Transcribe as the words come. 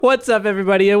What's up,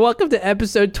 everybody, and welcome to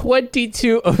episode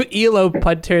 22 of ELO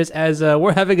Punters, as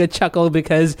we're having a chuckle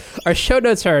because our show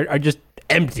notes are just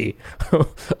empty.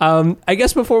 I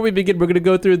guess before we begin, we're going to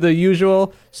go through the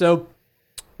usual. So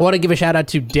I want to give a shout out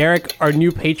to Derek, our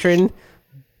new patron.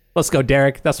 Let's go,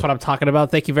 Derek. That's what I'm talking about.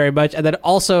 Thank you very much. And then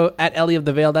also at Ellie of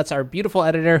the Veil, that's our beautiful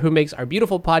editor who makes our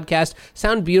beautiful podcast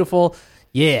sound beautiful.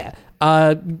 Yeah.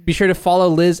 Be sure to follow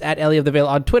Liz at Ellie of the Veil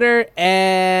on Twitter.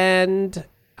 And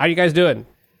how you guys doing?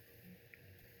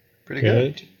 Pretty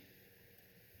good.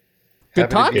 Good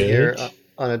Happy talk. to be here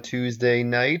on a Tuesday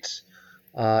night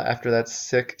after that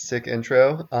sick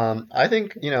intro. I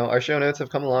think, our show notes have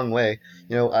come a long way.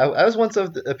 I was once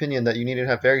of the opinion that you need to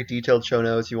have very detailed show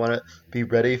notes. You want to be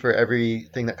ready for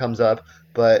everything that comes up.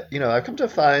 But, I've come to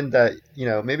find that,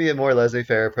 maybe a more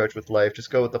laissez-faire approach with life.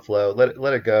 Just go with the flow.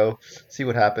 Let it go. See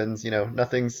what happens.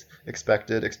 Nothing's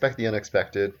expected. Expect the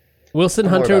unexpected. Wilson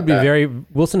Hunter would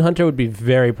be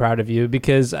very proud of you,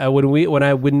 because when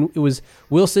it was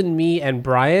Wilson, me, and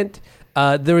Bryant,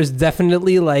 there was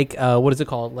definitely what is it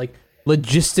called, like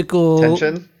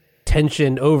logistical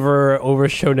tension over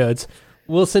show notes.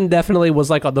 Wilson definitely was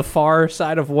like on the far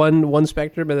side of one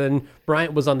spectrum, and then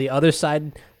Bryant was on the other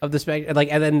side of the spectrum.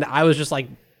 And then I was just like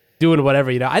doing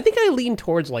whatever. I think I lean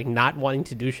towards like not wanting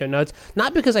to do show notes,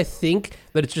 not because I think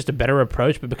that it's just a better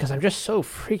approach, but because I'm just so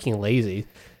freaking lazy.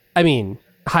 I mean,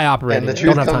 high operating. And the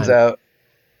truth comes out.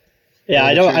 Yeah,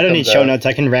 I don't need show notes.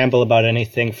 I can ramble about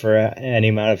anything for any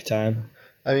amount of time.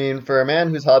 I mean, for a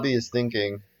man whose hobby is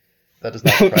thinking, that does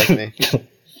not surprise me.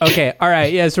 Okay, all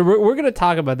right, yeah. So we're gonna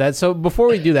talk about that. So before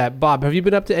we do that, Bob, have you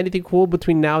been up to anything cool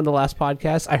between now and the last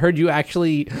podcast? I heard you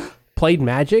actually played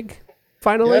Magic.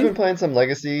 Finally, yeah, I've been playing some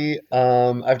Legacy.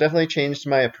 I've definitely changed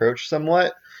my approach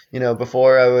somewhat.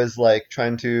 Before I was like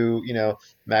trying to,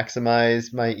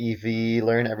 maximize my EV,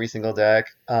 learn every single deck,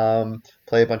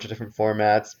 play a bunch of different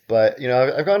formats. But,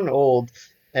 I've gotten old,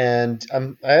 and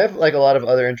I have like a lot of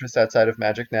other interests outside of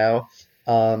Magic now.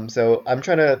 So I'm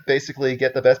trying to basically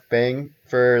get the best bang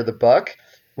for the buck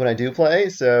when I do play.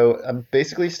 So I'm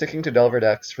basically sticking to Delver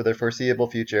decks for the foreseeable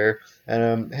future, and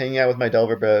I'm hanging out with my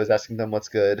Delver bros, asking them what's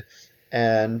good.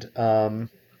 And so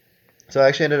I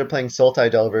actually ended up playing Sultai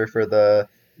Delver for the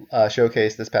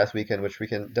showcase this past weekend, which we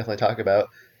can definitely talk about.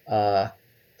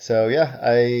 So yeah,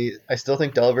 I still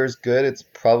think Delver's good. It's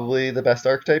probably the best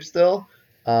archetype still,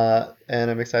 and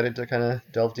I'm excited to kind of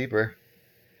delve deeper.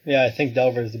 Yeah, I think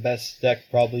Delver is the best deck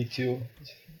probably too.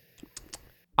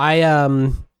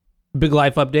 Big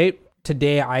life update.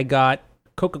 Today I got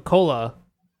Coca-Cola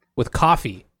with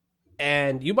coffee,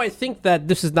 and you might think that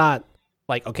this is not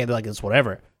like, okay, like it's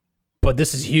whatever, but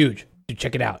this is huge. Dude,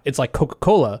 check it out. It's like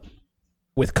Coca-Cola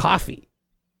with coffee,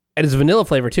 and it's vanilla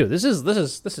flavor too. This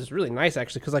is really nice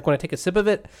actually, because like when I take a sip of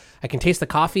it, I can taste the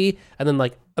coffee, and then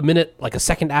like a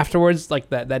second afterwards, like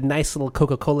that nice little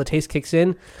Coca-Cola taste kicks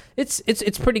in. It's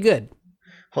pretty good.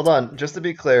 Hold on, just to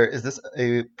be clear, is this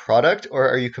a product or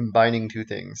are you combining two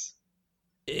things?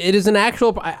 It is an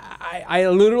actual. I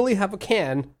literally have a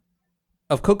can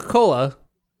of Coca-Cola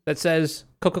that says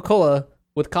Coca-Cola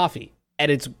with coffee,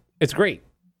 and it's great.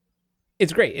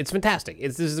 It's great. It's fantastic.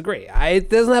 This is great. It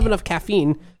doesn't have enough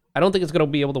caffeine. I don't think it's going to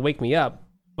be able to wake me up,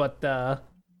 but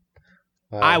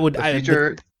I would.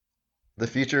 The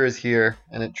future is here,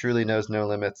 and it truly knows no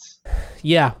limits.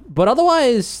 Yeah, but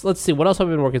otherwise, let's see. What else have I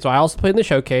been working? So I also played in the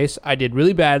showcase. I did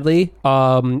really badly.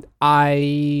 I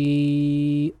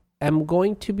am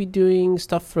going to be doing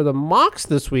stuff for the mocks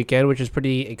this weekend, which is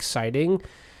pretty exciting.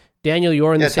 Daniel,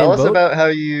 you're in the same boat. Tell us about how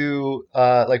you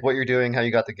like what you're doing, how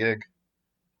you got the gig.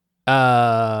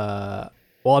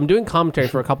 Well, I'm doing commentary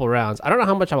for a couple rounds. I don't know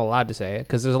how much I'm allowed to say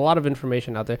because there's a lot of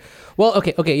information out there. Well,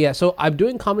 okay, yeah. So I'm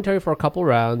doing commentary for a couple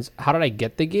rounds. How did I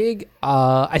get the gig?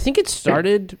 I think it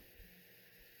started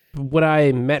when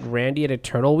I met Randy at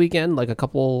Eternal Weekend, like a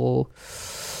couple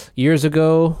years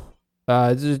ago.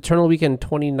 This is Eternal Weekend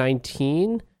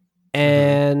 2019,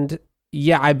 and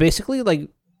yeah, I basically like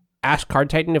asked Card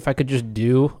Titan if I could just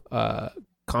do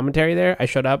commentary there. I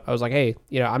showed up. I was like, hey,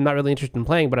 I'm not really interested in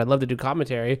playing, but I'd love to do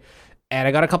commentary. And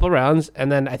I got a couple of rounds,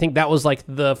 and then I think that was like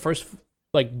the first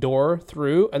like door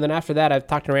through. And then after that, I've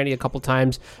talked to Randy a couple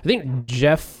times. I think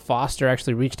Jeff Foster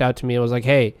actually reached out to me and was like,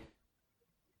 hey,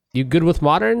 you good with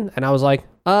Modern? And I was like,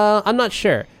 I'm not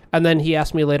sure. And then he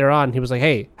asked me later on, he was like,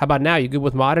 hey, how about now? You good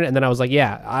with Modern? And then I was like,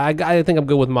 yeah, I think I'm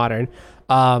good with Modern.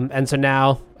 And so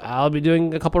now I'll be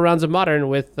doing a couple rounds of Modern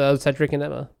with Cedric and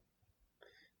Emma.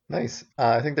 Nice.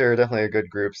 I think they're definitely a good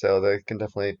group, so they can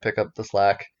definitely pick up the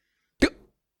slack.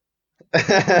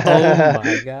 Oh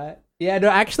my god. Yeah, no,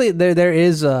 actually there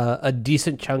is a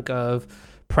decent chunk of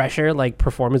pressure, like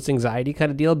performance anxiety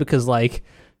kind of deal, because like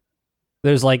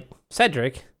There's like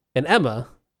Cedric and Emma,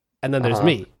 and then there's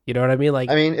me. You know what I mean? Like,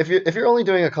 I mean, if you're only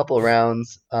doing a couple of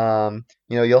rounds,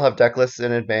 you'll have deck lists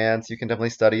in advance. You can definitely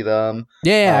study them.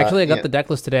 yeah, actually, I got Yeah, the deck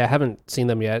list today. I haven't seen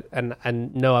them yet, and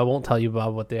no, I won't tell you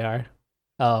about what they are.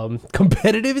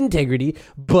 Competitive integrity,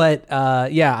 but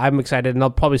yeah, I'm excited, and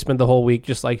I'll probably spend the whole week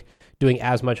just like doing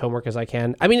as much homework as I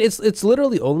can. I mean, it's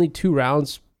literally only 2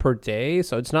 rounds per day,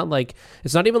 so it's not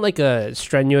even like a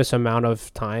strenuous amount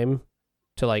of time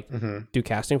to like do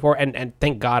casting for. And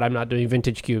thank God I'm not doing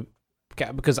vintage cube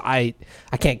because I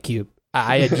can't cube.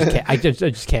 I just can't. I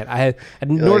just can't.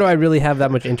 Nor do I really have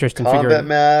that much interest in combat figuring.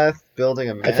 math, building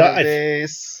a mana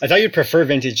base. I thought you'd prefer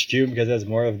Vintage Cube because there's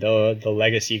more of the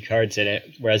legacy cards in it,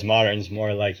 whereas Modern's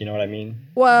more like, you know what I mean?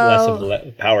 Well, less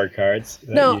of power cards.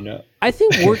 No, I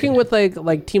think working with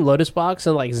like Team Lotus Box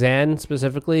and like Zan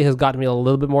specifically has gotten me a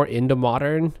little bit more into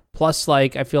Modern. Plus,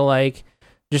 like I feel like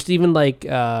just even like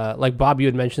Bob, you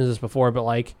had mentioned this before, but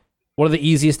like one of the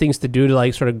easiest things to do to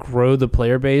like sort of grow the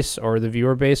player base or the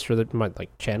viewer base for my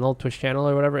like channel, Twitch channel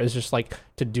or whatever, is just like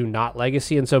to do not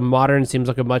legacy. And so Modern seems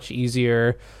like a much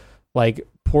easier like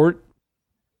port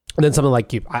than something like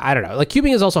Cube. I don't know. Like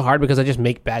cubing is also hard because I just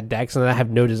make bad decks and I have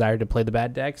no desire to play the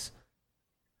bad decks.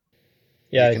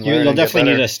 Yeah, you'll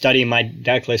definitely need to study my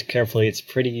deck list carefully. It's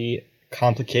pretty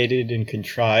complicated and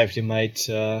contrived. You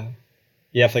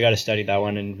definitely got to study that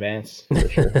one in advance for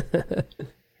sure.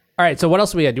 All right, so what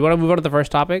else do we got? Do you want to move on to the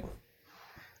first topic?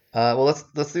 Well,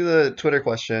 let's do the Twitter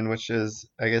question, which is,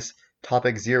 I guess,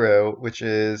 topic 0, which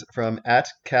is from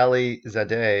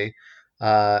 @KaliZadeh.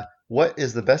 What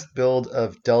is the best build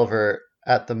of Delver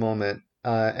at the moment?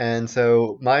 And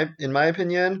so, in my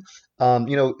opinion,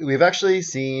 we've actually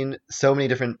seen so many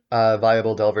different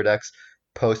viable Delver decks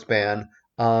post ban.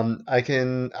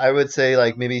 I would say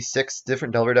like maybe 6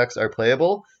 different Delver decks are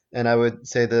playable. And I would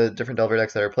say the different Delver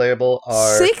decks that are playable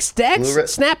are 6 decks.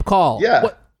 Snap call. Yeah.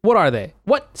 What are they?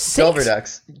 What 6 Delver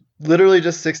decks? Literally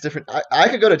just 6 different. I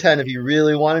could go to 10 if you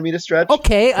really wanted me to stretch.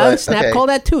 Okay, but, snap call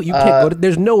that too. You can't go to.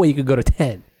 There's no way you could go to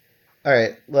 10. All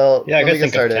right. Well, yeah, let me get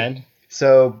started. 10.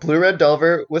 So blue-red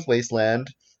Delver with Wasteland,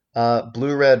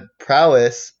 blue-red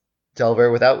Prowess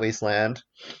Delver without Wasteland,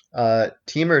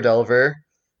 Teamer Delver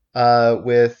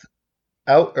without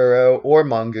Uro or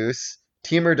Mongoose.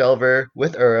 Teamer Delver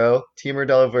with Uro, Teamer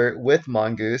Delver with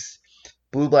Mongoose,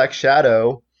 Blue-Black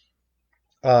Shadow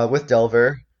with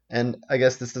Delver, and I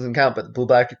guess this doesn't count, but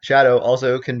Blue-Black Shadow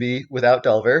also can be without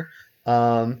Delver.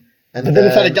 But then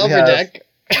it's not a Delver deck.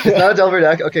 It's not a Delver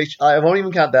deck. Okay, I won't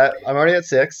even count that. I'm already at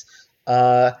 6.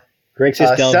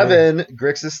 Grixis Delver. 7,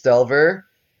 Grixis Delver.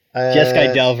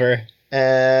 Jeskai Delver.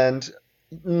 And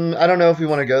I don't know if we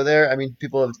want to go there. I mean,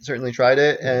 people have certainly tried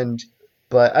it,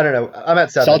 but I don't know. I'm at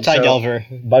 7. Sultai Delver.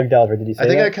 Bug Delver, did you say I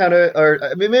think that? I kind of, or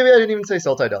maybe I didn't even say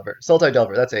Sultai Delver. Sultai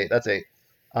Delver, that's 8.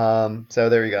 So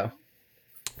there you go.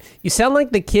 You sound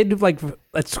like the kid like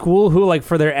at school who like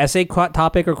for their essay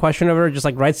topic or question over just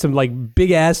like writes some like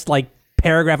big ass like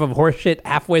paragraph of horseshit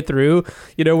halfway through,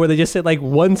 where they just say like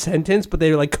one sentence, but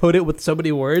they like code it with so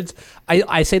many words.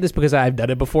 I say this because I've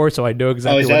done it before, so I know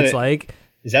exactly what it's like.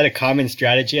 Is that a common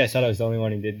strategy? I thought I was the only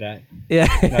one who did that. Yeah.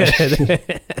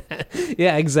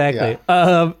 Yeah, exactly.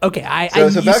 Yeah. Okay.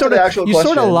 So back to the actual you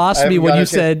question. sort of lost me when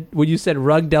you said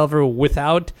Rug Delver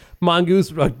without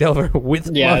Mongoose, Rug Delver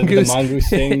with Mongoose. The Mongoose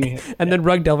thing. And then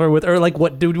Rug Delver with, or like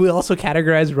what, do we also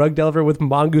categorize Rug Delver with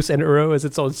Mongoose and Uro as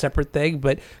its own separate thing?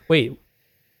 But wait.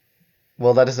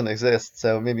 Well, that doesn't exist,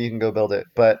 so maybe you can go build it.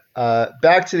 But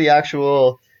back to the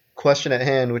actual question at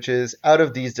hand, which is, out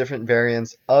of these different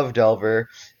variants of Delver,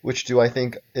 which do I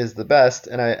think is the best?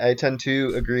 And I tend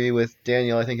to agree with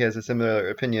Daniel. I think he has a similar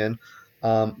opinion.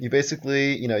 You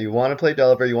basically, you want to play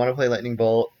Delver, you want to play Lightning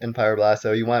Bolt and Pyroblast,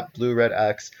 so you want blue, red,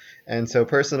 X. And so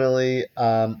personally,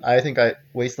 I think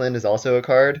Wasteland is also a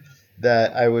card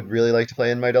that I would really like to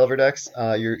play in my Delver decks.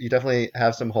 You definitely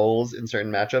have some holes in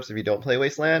certain matchups if you don't play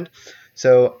Wasteland.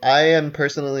 So I am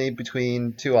personally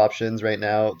between 2 options right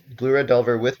now: Blue-Red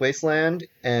Delver with Wasteland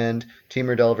and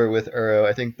Teamer Delver with Uro.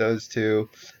 I think those 2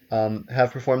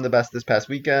 have performed the best this past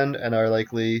weekend and are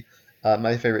likely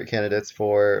my favorite candidates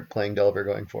for playing Delver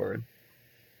going forward.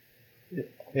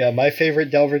 Yeah, my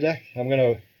favorite Delver deck, I'm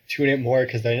going to tune it more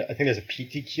because I think there's a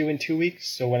PTQ in 2 weeks,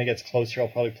 so when it gets closer I'll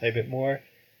probably play a bit more,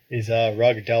 is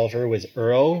Rug Delver with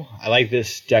Uro. I like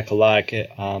this deck a lot.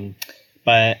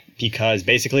 But because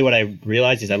basically what I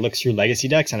realized is I look through legacy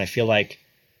decks and I feel like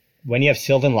when you have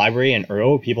Sylvan Library and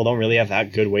Uro, people don't really have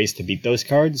that good ways to beat those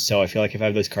cards. So I feel like if I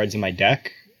have those cards in my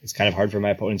deck, it's kind of hard for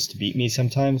my opponents to beat me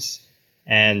sometimes.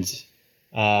 And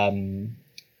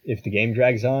if the game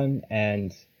drags on,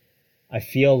 and I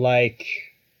feel like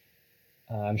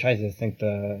I'm trying to think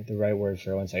the right word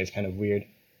for one second. It's kind of weird.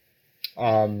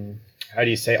 How do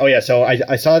you say? Oh yeah, so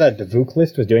I saw that the Vuk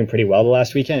list was doing pretty well the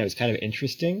last weekend. It was kind of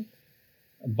interesting,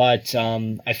 but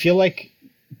I feel like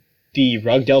the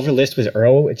Rug Delver list with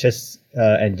Earl, it just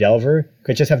and Delver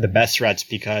could just have the best threats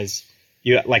because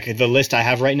you like the list I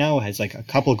have right now has like a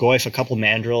couple Goyf, a couple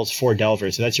Mandrills, 4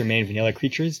 Delvers. So that's your main vanilla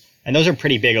creatures, and those are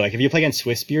pretty big. Like if you play against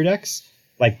Swiss Spear decks,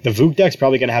 like the Vuk deck's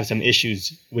probably gonna have some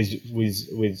issues with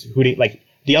hooting. Like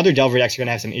the other Delver decks are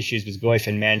gonna have some issues with Goyf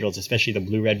and Mandrills, especially the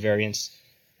blue-red variants.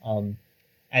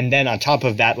 And then on top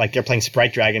of that, like they're playing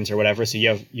Sprite Dragons or whatever, so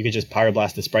you could just Power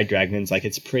Blast the Sprite Dragons. Like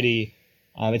it's pretty,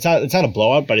 it's not a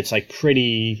blowout, but it's like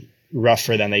pretty rough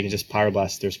for them. They can just Power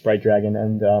Blast their Sprite Dragon.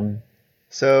 And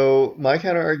So my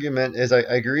counter argument is I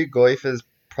agree Goyf is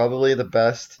probably the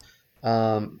best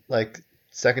like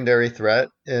secondary threat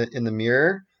in the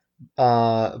mirror.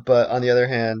 But on the other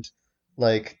hand,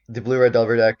 like the blue-red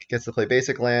Delver deck gets to play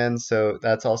basic lands, so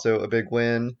that's also a big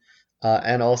win.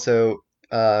 And also,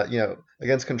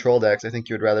 against control decks, I think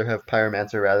you would rather have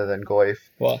Pyromancer rather than Goyf.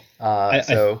 well,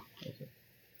 So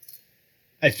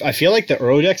I feel like the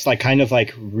Uro deck's like kind of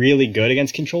like really good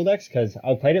against control decks because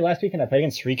I played it last week and I played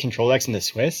against 3 control decks in the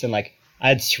Swiss, and like I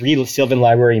had 3 Sylvan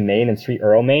Library main and 3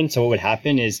 Uro main. So what would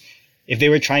happen is if they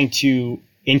were trying to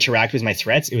interact with my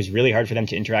threats, it was really hard for them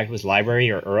to interact with Library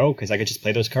or Uro because I could just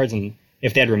play those cards, and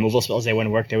if they had removal spells, they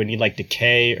wouldn't work. They would need like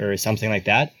Decay or something like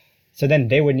that. So then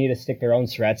they would need to stick their own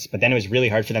threats, but then it was really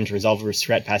hard for them to resolve a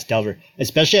threat past Delver.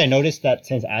 Especially I noticed that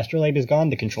since Astrolabe is gone,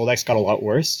 the control decks got a lot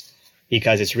worse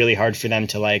because it's really hard for them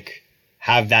to like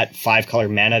have that 5-color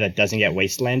mana that doesn't get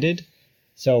wastelanded.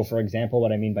 So for example,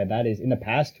 what I mean by that is in the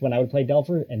past when I would play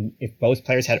Delver, and if both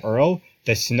players had Uro,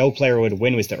 the Snow player would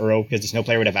win with the Uro because the Snow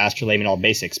player would have Astrolabe and all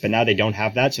basics, but now they don't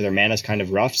have that, so their mana's kind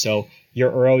of rough. So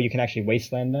your Uro, you can actually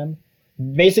wasteland them.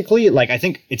 Basically, like I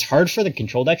think it's hard for the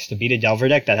control decks to beat a Delver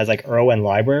deck that has like Uro and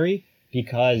Library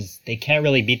because they can't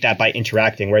really beat that by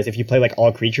interacting. Whereas if you play like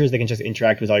all creatures, they can just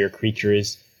interact with all your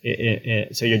creatures.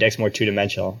 So your deck's more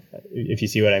 2-dimensional, if you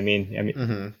see what I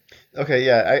mean. Okay,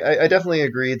 yeah, I definitely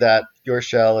agree that your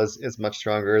shell is much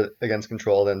stronger against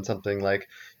control than something like,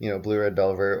 Blue-Red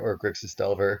Delver or Grixis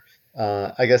Delver.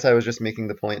 I guess I was just making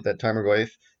the point that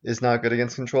Tarmogoyf is not good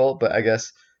against control, but I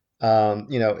guess,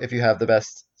 if you have the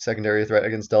best secondary threat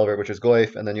against Delver, which is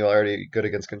Goyf, and then you're already good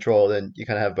against control, then you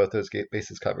kind of have both those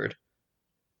bases covered.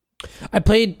 I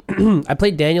played I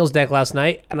played Daniel's deck last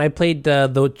night, and I played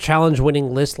the challenge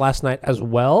winning list last night as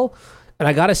well. And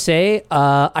I gotta say,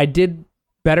 I did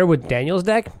better with Daniel's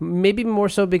deck, maybe more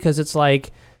so because it's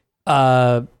like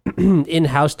in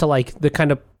house to like the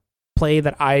kind of play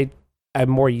that I am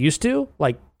more used to,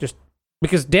 like just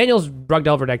because Daniel's Rug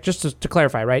Delver deck, just to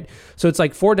clarify, right? So it's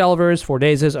like 4 Delvers, 4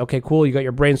 Dazes. Okay, cool. You got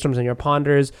your Brainstorms and your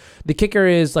Ponders. The kicker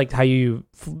is like how you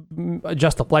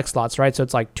adjust the flex slots, right? So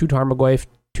it's like 2 Tarmogoyf,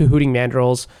 2 Hooting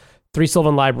Mandrills, 3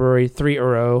 Sylvan Library, 3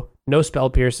 Uro, no Spell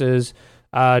Pierces,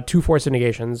 2 Force of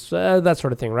Negations, that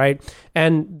sort of thing, right?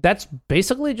 And that's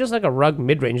basically just like a Rug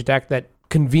mid-range deck that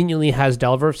conveniently has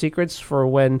Delver of Secrets for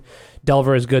when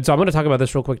Delver is good. So I'm going to talk about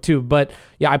this real quick too. But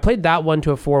yeah, I played that one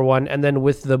to a 4-1. And then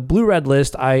with the blue-red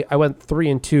list, I went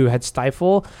 3-2, had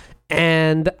Stifle.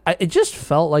 And it just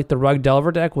felt like the Rug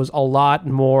Delver deck was a lot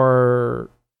more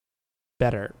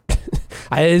better.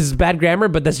 It's bad grammar,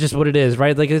 but that's just what it is,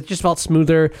 right? Like it just felt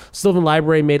smoother. Sylvan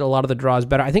Library made a lot of the draws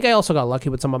better. I think I also got lucky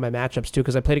with some of my matchups too,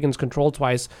 because I played against Control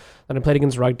twice, and I played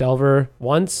against Rug Delver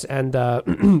once, and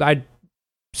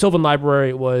Sylvan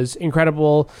Library was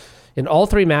incredible in all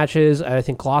 3 matches. I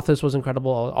think Colossus was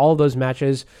incredible all of those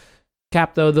matches.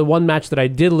 Cap, though, the one match that I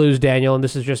did lose, Daniel, and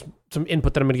this is just some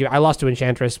input that I'm going to give. I lost to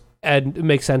Enchantress, and it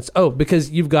makes sense. Oh, because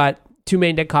you've got 2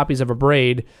 main deck copies of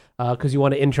Abrade, because you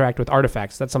want to interact with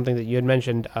artifacts. That's something that you had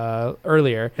mentioned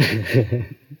earlier.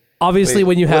 Obviously, Wait,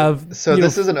 when you have... So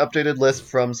this is an updated list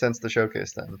from since the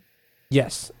showcase then?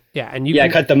 Yes. Yeah, and I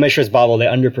cut the Mishra's Bauble. They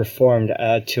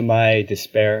underperformed to my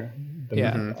despair.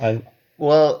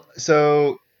 Well,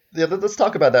 so yeah, let's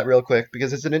talk about that real quick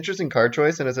because it's an interesting card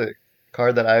choice and it's a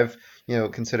card that I've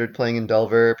considered playing in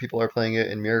Delver. People are playing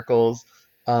it in Miracles.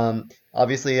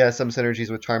 Obviously, it has some synergies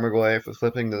with Tarmogoyf with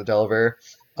flipping to the Delver.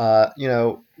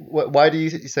 Why do you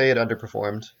say it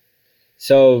underperformed?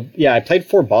 So yeah, I played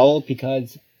 4 Bauble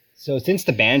because since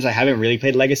the bans, I haven't really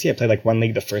played Legacy. I played like 1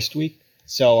 league the first week,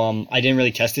 so I didn't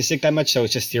really test this deck that much. So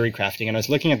it's just theory crafting, and I was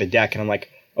looking at the deck, and I'm like,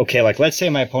 okay, like let's say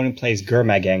my opponent plays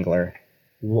Gurmag Angler.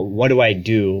 What do I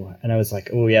do? And I was like,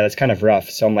 oh yeah, that's kind of rough.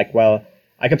 So I'm like, well,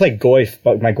 I could play Goyf,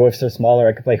 but my Goyfs are smaller.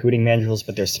 I could play Hooting Mandrills,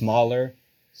 but they're smaller.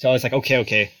 So I was like,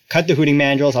 okay, cut the Hooting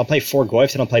Mandrills. I'll play 4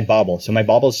 Goyfs and I'll play Bobble. So my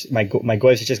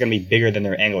Goyfs is just going to be bigger than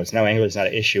their Anglers. Now Angler's not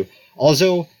an issue.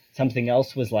 Also, something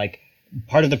else was like,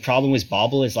 part of the problem with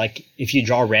Bobble is like, if you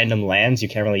draw random lands, you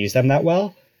can't really use them that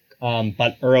well.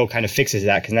 But Uro kind of fixes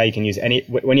that because now you can use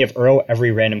when you have Uro,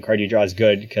 every random card you draw is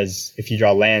good because if you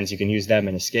draw lands, you can use them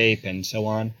and escape and so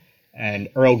on. And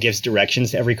Uro gives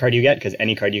directions to every card you get because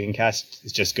any card you can cast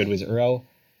is just good with Uro.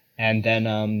 And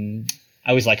then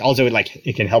I was like, also like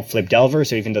it can help flip Delver,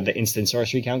 so even though the instant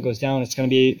sorcery count goes down, it's going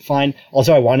to be fine.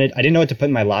 Also, I didn't know what to put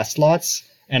in my last slots,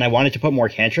 and I wanted to put more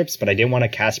cantrips, but I didn't want to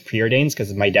cast Preordains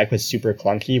because my deck was super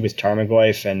clunky with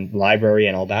Tarmogoyf and Library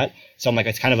and all that. So I'm like,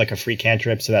 it's kind of like a free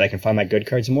cantrip so that I can find my good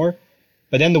cards more.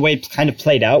 But then the way it kind of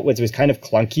played out was it was kind of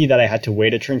clunky that I had to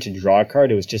wait a turn to draw a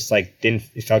card. It was just like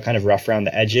it felt kind of rough around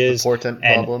the edges. The portent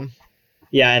problem.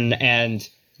 Yeah, and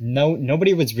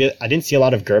nobody was really. I didn't see a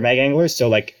lot of Gurmag anglers, so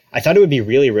like I thought it would be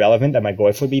really relevant that my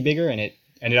Goyf would be bigger, and it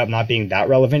ended up not being that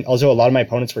relevant. Also, a lot of my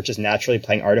opponents were just naturally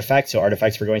playing artifacts, so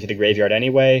artifacts were going to the graveyard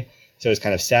anyway. So it was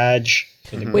kind of Sag.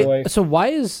 Wait, so why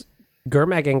is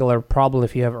Gurmag Angler a problem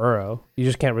if you have Uro? You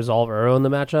just can't resolve Uro in the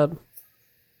matchup?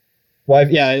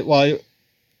 Well,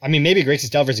 I mean, maybe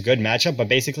Grixis Delver is a good matchup, but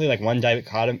basically, like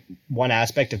one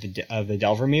aspect of the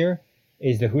Delver mirror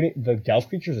is the Delve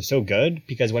creatures are so good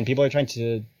because when people are trying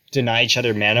to deny each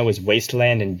other mana with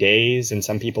Wasteland and Daze, and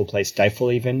some people play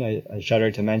Stifle even. I shudder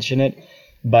to mention it,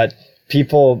 but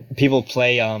people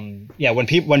play when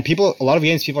people a lot of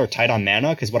games people are tight on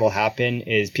mana because what'll happen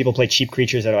is people play cheap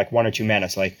creatures that are like 1 or 2 mana,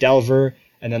 so like Delver,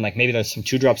 and then like maybe there's some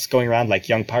 2-drops going around like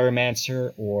Young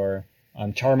Pyromancer or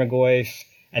Tarmogoyf.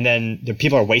 And then the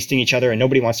people are wasting each other and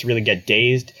nobody wants to really get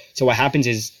dazed. So what happens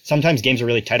is sometimes games are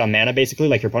really tight on mana, basically.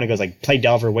 Like your opponent goes like, play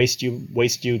Delver, waste you,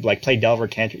 like play Delver,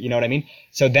 can't, you know what I mean?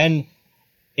 So then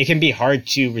it can be hard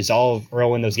to resolve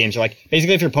Uro in those games. Or like,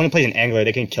 basically if your opponent plays an Angler,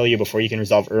 they can kill you before you can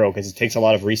resolve Uro because it takes a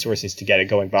lot of resources to get it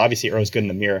going. But obviously Uro's good in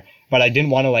the mirror. But I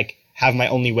didn't want to like have my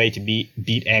only way to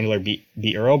beat Angler, beat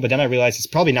Uro. But then I realized it's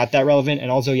probably not that relevant.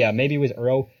 And also, yeah, maybe with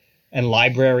Uro and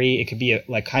Library, it could be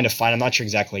like kind of fine. I'm not sure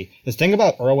exactly. The thing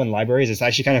about Uro and Library is it's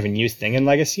actually kind of a new thing in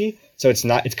Legacy. So it's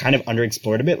kind of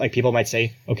underexplored a bit. Like people might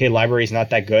say, okay, Library is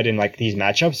not that good in like these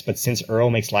matchups, but since Uro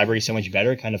makes Library so much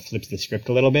better, it kind of flips the script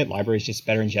a little bit. Library is just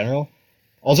better in general.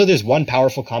 Also, there's one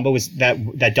powerful combo is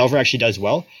that Delver actually does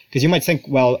well. Because you might think,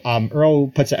 well,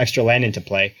 Uro puts an extra land into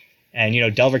play. And, you know,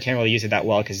 Delver can't really use it that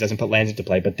well because it doesn't put lands into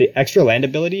play. But the extra land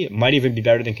ability might even be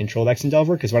better than Control Decks in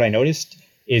Delver. Because what I noticed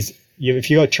is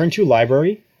if you go turn 2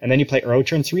 Library, and then you play Uro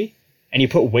turn 3, and you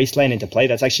put Wasteland into play,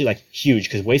 that's actually like huge,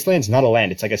 because Wasteland's not a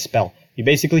land, it's like a spell. You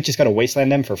basically just gotta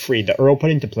Wasteland them for free. The Uro put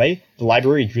into play, the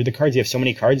Library drew the cards, you have so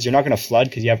many cards, you're not gonna flood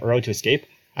because you have Uro to escape.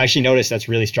 I actually noticed that's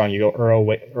really strong. You go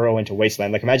Uro into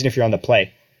Wasteland. Like imagine if you're on the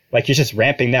play. Like you're just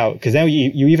ramping now, because now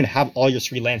you even have all your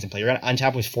 3 lands in play. You're gonna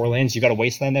untap with 4 lands, you gotta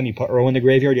Wasteland them, you put Uro in the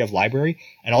graveyard, you have Library,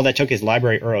 and all that took is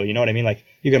Library Uro, you know what I mean? Like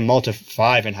you can multi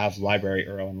 5 and have Library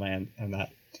Uro and land and that.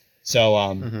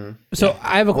 So so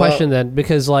I have a question then,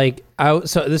 because like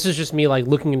so this is just me like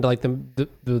looking into like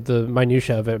the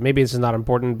minutia of it. Maybe this is not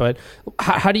important, but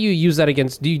how do you use that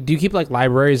against? Do you keep like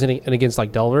libraries and against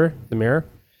like Delver, the mirror?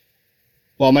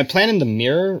 Well, my plan in the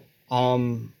mirror,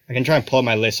 I can try and pull up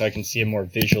my list so I can see it more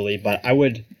visually. But I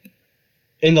would,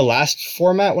 in the last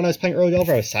format when I was playing early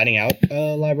Delver, I was siding out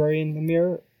library in the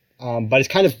mirror. But it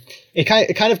kind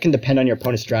of can depend on your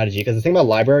opponent's strategy, because the thing about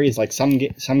library is like some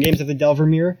games of the Delver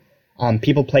mirror.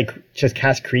 People just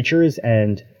cast creatures,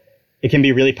 and it can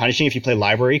be really punishing if you play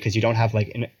library because you don't have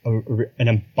like an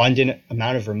abundant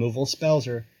amount of removal spells.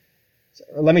 Or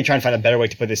let me try and find a better way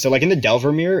to put this. So like in the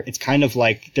Delver mirror, it's kind of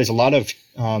like there's a lot of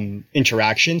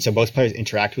interaction, so both players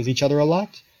interact with each other a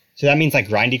lot. So that means like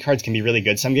grindy cards can be really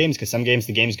good some games, because some games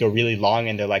the games go really long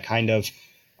and they're like kind of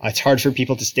it's hard for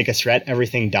people to stick a threat.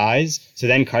 Everything dies. So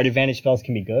then card advantage spells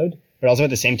can be good. But also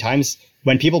at the same time,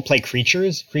 when people play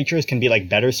creatures can be like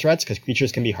better threats, because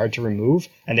creatures can be hard to remove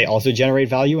and they also generate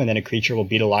value, and then a creature will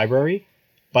beat a library.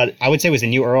 But I would say with the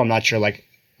new Uro, I'm not sure. Like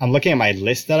I'm looking at my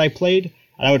list that I played,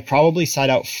 and I would probably side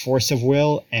out Force of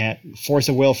Will, Force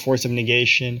of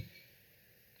Negation.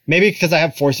 Maybe because I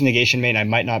have Force of Negation main, I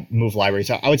might not move library.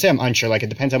 So I would say I'm unsure. Like it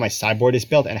depends how my sideboard is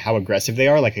built and how aggressive they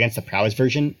are. Like against the Prowess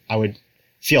version, I would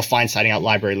feel fine siding out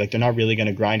library. Like they're not really going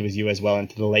to grind with you as well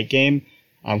into the late game.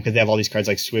 Because they have all these cards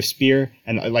like Swift Spear,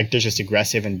 and like there's just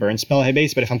aggressive and burn spell head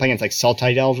base. But if I'm playing against like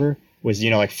Sultai Delver with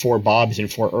like 4 Bobs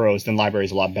and 4 Uros, then library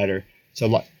is a lot better.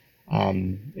 So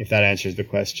if that answers the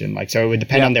question, like so it would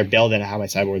depend on their build and how my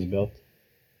sideboard is built.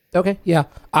 Okay, yeah.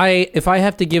 If I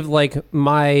have to give like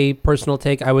my personal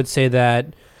take, I would say that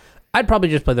I'd probably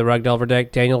just play the Rug Delver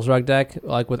deck, Daniel's Rug deck,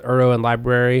 like with Uro and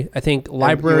Library. I think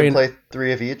Library. And you would play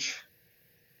 3 of each.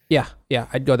 Yeah,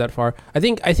 I'd go that far. I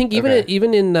think even Okay.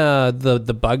 even in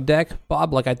the bug deck,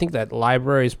 Bob, like I think that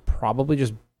Library is probably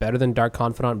just better than Dark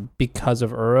Confidant because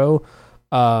of Uro.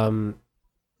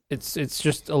 It's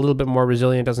just a little bit more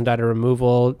resilient, doesn't die to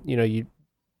removal. You know, you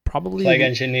probably Plague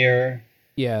Engineer.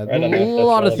 yeah, I don't know if a that's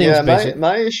lot of relevant. things. Yeah, basic.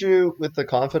 my issue with the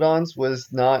Confidants was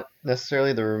not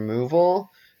necessarily the removal.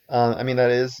 I mean,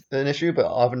 that is an issue, but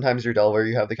oftentimes your Delver,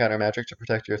 you have the counter magic to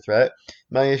protect your threat.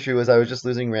 My issue was I was just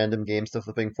losing random games to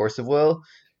flipping Force of Will,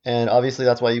 and obviously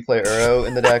that's why you play Uro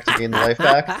in the deck to gain the life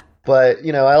back. But,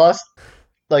 you know, I lost,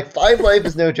 like, 5 life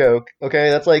is no joke, okay?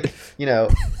 That's like, you know,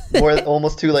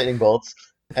 almost 2 lightning bolts.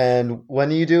 And when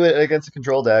you do it against a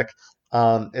control deck,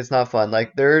 it's not fun.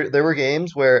 Like, there were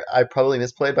games where I probably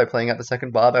misplayed by playing at the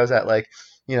second Bob. I was at, like,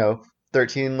 you know,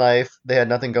 13 life. They had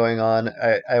nothing going on.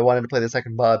 I wanted to play the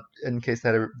second Bob in case they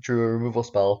had drew a removal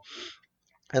spell.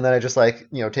 And then I just like,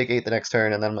 you know, take 8 the next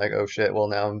turn, and then I'm like, oh shit, well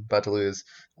now I'm about to lose.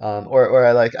 Or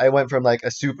I went from like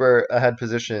a super ahead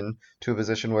position to a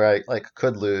position where I like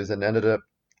could lose and ended up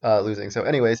losing. So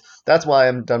anyways, that's why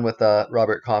I'm done with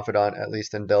Robert Confidant, at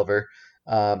least in Delver.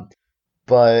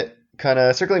 But kind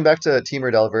of circling back to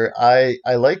Teamer Delver, I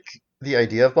like the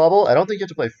idea of Bobble. I don't think you have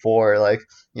to play 4. Like,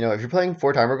 you know, if you're playing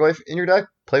 4 Tarmogoyf in your deck,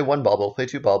 play 1 Bobble, play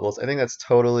 2 Bobbles. I think that's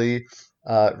totally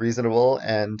reasonable,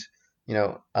 and, you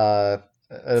know,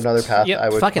 another path Yeah, I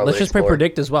would fuck it. probably Let's just play explore.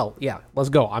 Predict as well. Yeah, let's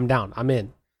go. I'm down. I'm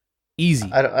in.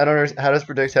 Easy. I don't understand. How does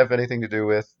Predict have anything to do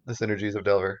with the synergies of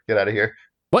Delver? Get out of here.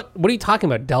 What are you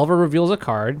talking about? Delver reveals a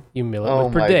card. You mill it Oh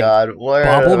with my Predict. god. Where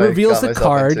Bobble have I reveals got the myself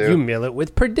card. into? You mill it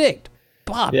with Predict.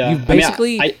 Bob, Yeah, you've I mean,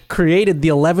 basically created the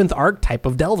 11th archetype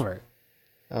of Delver.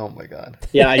 Oh my god.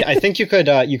 Yeah, I think you could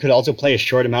also play a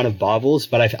short amount of baubles,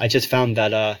 but I just found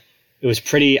that it was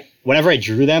pretty. Whenever I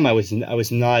drew them, I was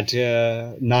not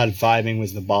vibing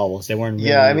with the baubles. They weren't really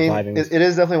Yeah, I mean, vibing. it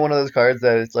is definitely one of those cards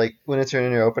that it's like when it's in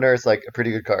your opener, it's like a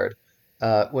pretty good card.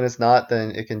 When it's not,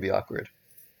 then it can be awkward.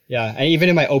 Yeah, and even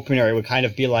in my opener, it would kind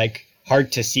of be like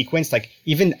hard to sequence. Like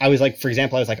even I was like, for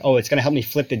example, I was like, oh, it's gonna help me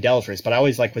flip the Delvers, but I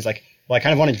always like was like, well, I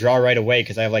kind of want to draw right away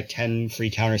because I have like 10 free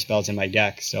counter spells in my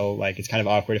deck, so like it's kind of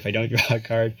awkward if I don't draw a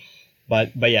card.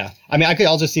 But yeah, I mean, I could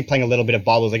also see playing a little bit of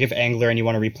baubles, like if Angler and you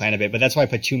want to replan a bit, but that's why I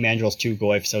put 2 Mandrills, 2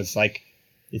 Goyf, so it's like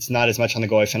it's not as much on the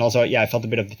Goyf, and also yeah, I felt a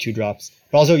bit of the 2 drops.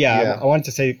 But also yeah. I wanted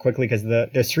to say quickly because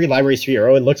there's 3 libraries, 3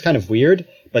 Uro. It looks kind of weird,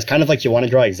 but it's kind of like you want to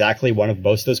draw exactly one of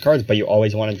both those cards, but you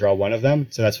always want to draw one of them,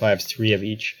 so that's why I have 3 of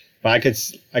each. But I could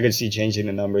see changing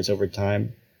the numbers over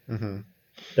time. Hmm.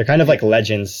 They're kind of like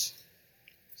legends.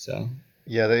 So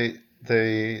Yeah,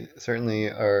 they certainly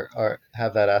are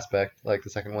have that aspect. Like the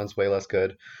second one's way less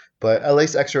good, but at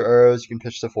least extra arrows you can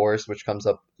pitch to Force, which comes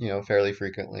up, you know, fairly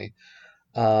frequently.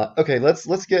 Okay,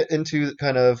 let's get into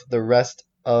kind of the rest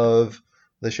of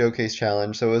the showcase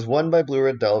challenge. So it was won by Blue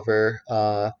Red Delver.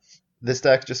 This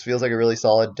deck just feels like a really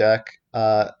solid deck.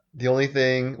 The only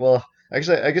thing, well,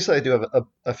 actually, I guess I do have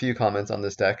a few comments on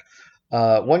this deck.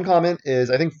 One comment is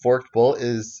I think Forked Bolt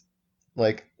is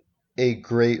like a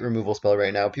great removal spell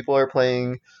right now. People are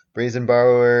playing Brazen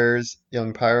Borrowers,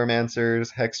 Young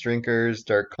Pyromancers, Hex Drinkers,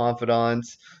 Dark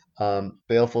Confidants,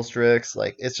 Baleful Strix.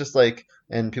 Like it's just like,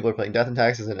 and people are playing Death and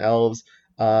Taxes and Elves.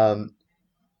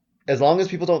 As long as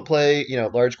people don't play, you know,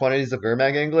 large quantities of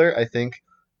Gurmag Angler, I think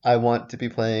I want to be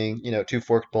playing, you know, 2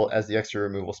 Forked Bolt as the extra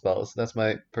removal spells. That's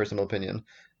my personal opinion.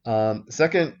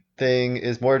 Second thing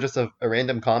is more just a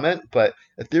random comment, but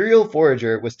Ethereal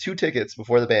Forager was 2 tickets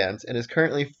before the bans and is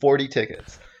currently 40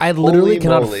 tickets. I literally Holy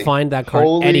cannot moly. find that card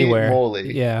Holy anywhere.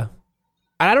 moly. Yeah.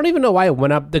 I don't even know why it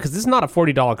went up because this is not a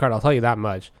 $40 card, I'll tell you that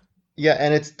much. Yeah,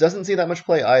 and it doesn't see that much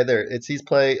play either. It sees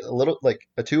play a little like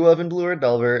a 2 of in Blue or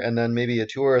Delver, and then maybe a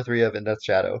 2 or a 3 of in Death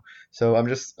Shadow. So I'm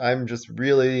just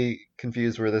really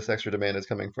confused where this extra demand is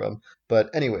coming from. But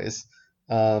anyways,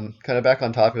 kind of back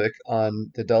on topic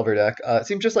on the Delver deck. It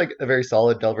seems just like a very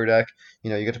solid Delver deck. You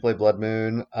know, you get to play Blood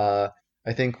Moon. I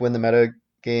think when the meta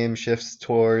game shifts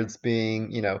towards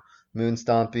being, you know, Moon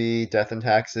Stompy, Death and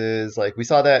Taxes, like we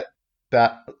saw that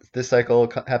this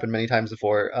cycle happen many times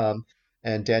before.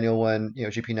 And Daniel won, you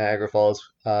know, GP Niagara Falls,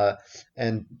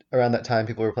 and around that time,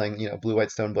 people were playing, you know, Blue White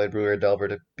Stoneblade, Blue Red Delver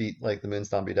to beat like the Moon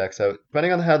Stompy deck. So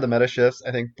depending on how the meta shifts,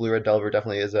 I think Blue Red Delver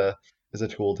definitely is a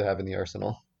tool to have in the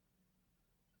arsenal.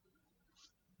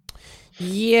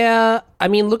 Yeah, I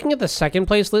mean, looking at the second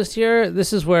place list here,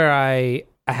 this is where I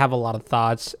have a lot of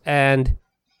thoughts, and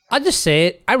I'll just say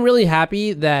it. I'm really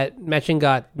happy that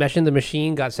Meshin the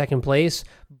Machine got second place,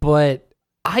 but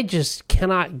I just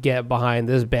cannot get behind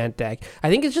this Bant deck. I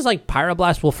think it's just like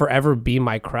Pyroblast will forever be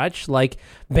my crutch. Like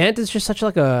Bant is just such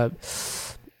like a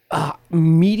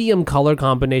medium color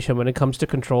combination when it comes to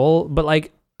control, but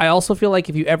like I also feel like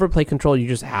if you ever play control, you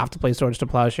just have to play Swords to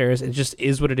Plowshares. It just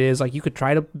is what it is. Like you could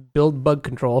try to build bug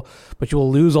control, but you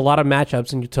will lose a lot of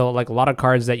matchups and you tell like a lot of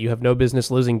cards that you have no business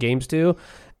losing games to.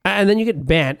 And then you get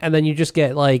Bant, and then you just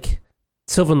get like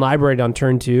Sylvan Library on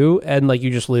turn 2, and like you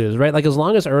just lose, right? Like as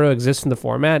long as Uro exists in the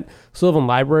format, Sylvan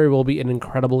Library will be an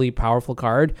incredibly powerful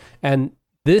card. And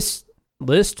this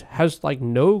list has like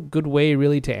no good way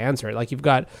really to answer it. Like you've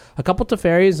got a couple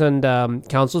Teferis and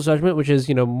Council's Judgment, which is,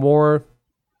 you know, more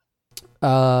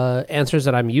answers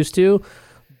that I'm used to,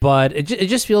 but it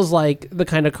just feels like the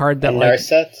kind of card that And like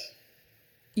Narset?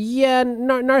 yeah,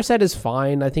 Narset is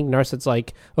fine. I think Narset's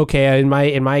like okay in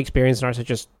my experience. Narset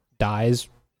just dies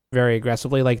very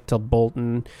aggressively, like to bolt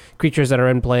and creatures that are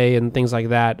in play and things like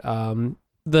that.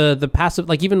 The passive,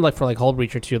 like even like for like Hull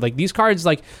Breacher too, like these cards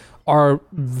like are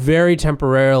very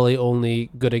temporarily only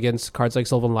good against cards like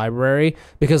Sylvan Library,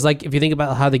 because like if you think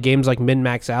about how the game's like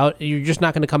min-max out, you're just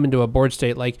not going to come into a board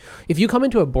state. Like if you come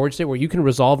into a board state where you can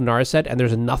resolve Narset and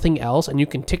there's nothing else and you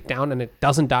can tick down and it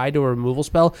doesn't die to a removal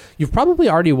spell, you've probably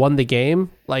already won the game.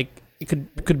 Like it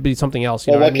could be something else.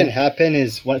 You Well, know what what I can mean? happen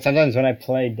is sometimes when I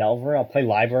play Delver, I'll play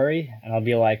Library, and I'll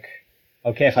be like,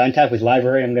 okay, if I untap with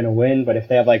Library, I'm going to win, but if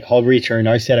they have like Hull Breach or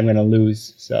Narset, I'm going to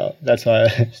lose. So that's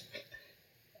why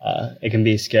it can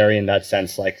be scary in that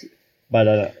sense. Like,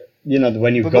 but you know,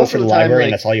 when you But go most for of the the time, Library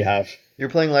and like, that's all you have. you're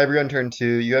playing Library on turn 2,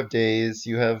 you have Daze,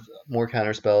 you have more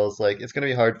counter spells. Like, it's going to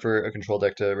be hard for a control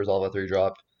deck to resolve a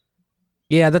 3-drop.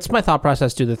 Yeah, that's my thought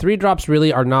process too. The 3-drops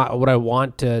really are not what I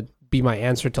want to be my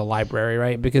answer to Library,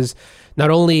 right? Because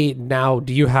not only now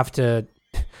do you have to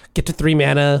get to 3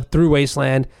 mana through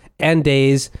Wasteland and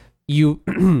Daze, you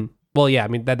well, yeah, I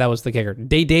mean that was the kicker.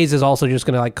 Daze is also just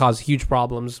going to like cause huge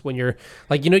problems when you're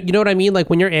like, you know what I mean?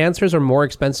 Like when your answers are more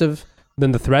expensive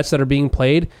than the threats that are being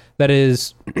played, that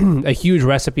is a huge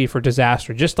recipe for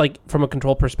disaster, just like from a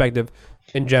control perspective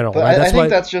in general. But Right? I think why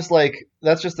that's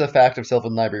just the fact of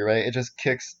Sylvan Library, right? It just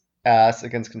kicks ass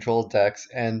against controlled decks,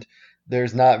 and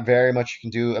there's not very much you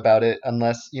can do about it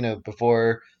unless, you know,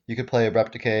 before you could play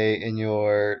Abrupt Decay in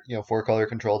your, you know, 4-color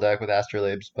control deck with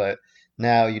Astrolabes, but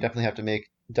now you definitely have to make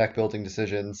deck building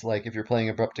decisions. Like if you're playing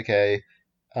Abrupt Decay,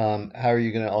 how are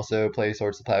you going to also play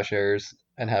Swords to Plowshares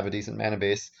and have a decent mana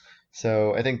base?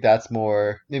 So I think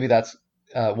maybe that's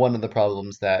one of the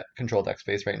problems that control decks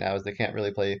face right now is they can't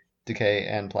really play Decay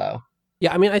and Plow.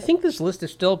 Yeah, I mean, I think this list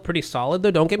is still pretty solid, though.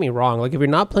 Don't get me wrong. Like, if you're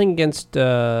not playing against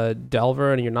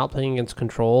Delver and you're not playing against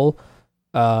Control,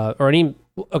 or any...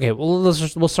 Okay, well,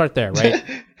 we'll start there, right?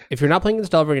 If you're not playing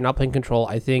against Delver, you're not playing Control,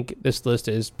 I think this list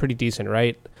is pretty decent,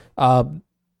 right?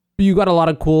 You got a lot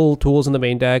of cool tools in the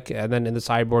main deck, and then in the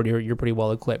sideboard, you're pretty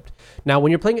well equipped. Now,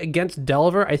 when you're playing against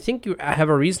Delver, I think you have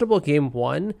a reasonable game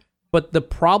 1, but the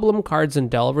problem cards in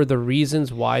Delver, the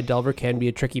reasons why Delver can be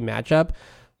a tricky matchup,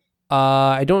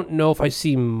 I don't know if I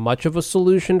see much of a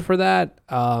solution for that.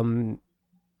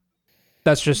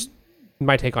 That's just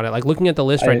my take on it. Like looking at the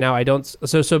list right now, I don't.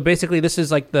 So basically, this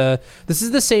is the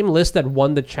same list that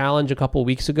won the challenge a couple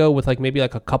weeks ago with like maybe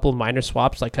like a couple minor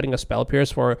swaps, like cutting a Spell Pierce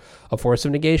for a Force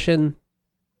of Negation.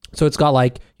 So it's got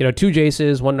like, you know, 2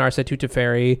 Jaces, 1 Narset, 2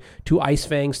 Teferi, 2 Ice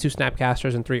Fangs, 2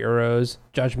 Snapcasters, and 3 Uros,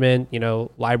 Judgment, you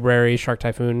know, Library, Shark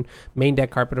Typhoon, main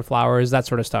deck Carpet of Flowers, that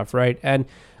sort of stuff, right? And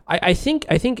I think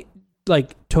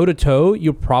like toe to toe,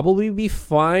 you'll probably be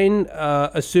fine,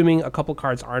 assuming a couple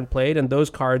cards aren't played, and those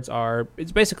cards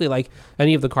it's basically like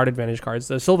any of the card advantage cards.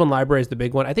 The Sylvan Library is the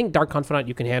big one. I think Dark Confidant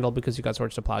you can handle because you got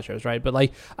Swords to Plowshares, right? But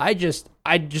like I just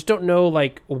don't know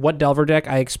like what Delver deck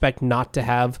I expect not to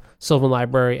have Sylvan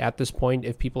Library at this point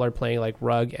if people are playing like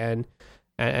Rug and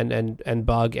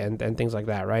Bug and things like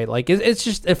that, right? Like it's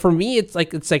just for me it's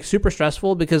like super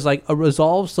stressful because like a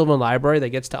resolved Sylvan Library that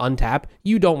gets to untap,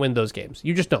 you don't win those games.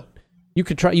 You just don't. You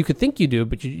could try. You could think you do,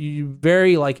 but you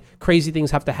very like crazy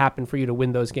things have to happen for you to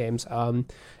win those games. And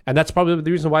that's probably the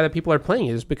reason why that people are playing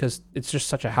is because it's just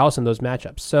such a house in those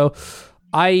matchups. So,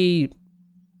 I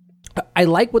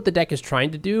like what the deck is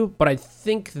trying to do, but I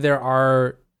think there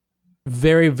are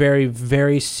very, very,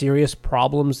 very serious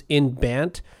problems in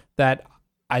Bant that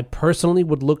I personally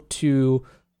would look to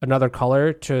another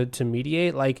color to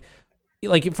mediate. Like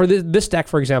for this deck,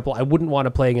 for example, I wouldn't want to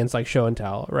play against like Show and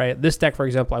Tell, right? This deck, for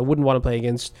example, I wouldn't want to play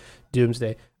against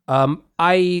Doomsday.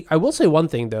 I will say one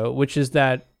thing though, which is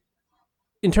that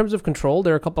in terms of control,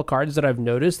 there are a couple cards that I've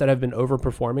noticed that have been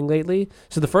overperforming lately.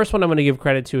 So the first one I'm going to give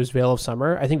credit to is Veil of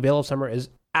Summer. I think Veil of Summer is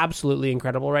absolutely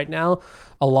incredible right now.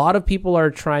 A lot of people are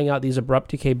trying out these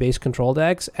Abrupt Decay based control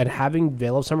decks, and having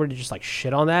Veil of Summer to just like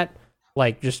shit on that,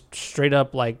 like just straight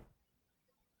up like,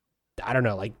 I don't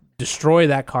know, like destroy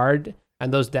that card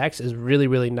and those decks is really,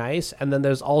 really nice. And then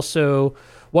there's also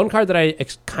one card that I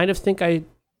kind of think I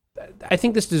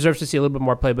think this deserves to see a little bit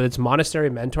more play, but it's Monastery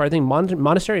Mentor. I think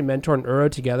Monastery Mentor and Uro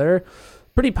together,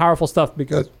 pretty powerful stuff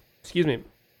because, excuse me,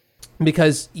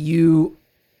 because you,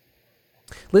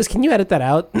 Liz, can you edit that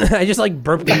out? I just like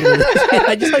burped into this.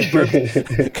 I just like burped.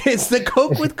 It's the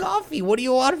Coke with coffee. What do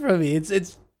you want from me?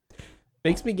 It's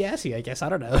makes me gassy, I guess. I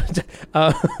don't know.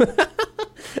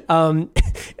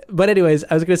 But anyways,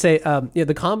 I was going to say,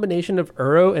 the combination of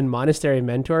Uro and Monastery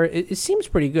Mentor, it seems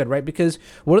pretty good, right? Because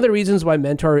one of the reasons why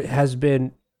Mentor has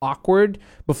been awkward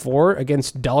before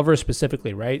against Delver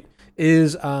specifically, right,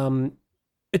 is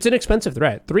it's an expensive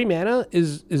threat. 3 mana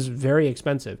is very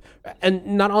expensive. And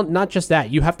not just that,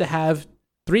 you have to have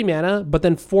 3 mana, but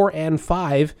then 4 and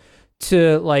 5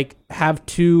 to like have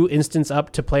 2 instants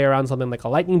up to play around something like a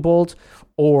Lightning Bolt,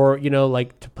 or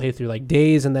like to play through like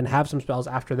Daze and then have some spells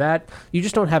after that. You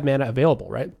just don't have mana available,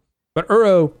 right? But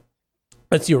Uro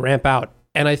lets you ramp out,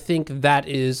 and I think that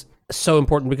is so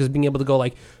important because being able to go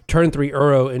like turn 3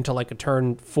 Uro into like a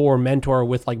turn 4 Mentor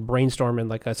with like Brainstorm and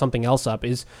like something else up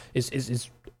is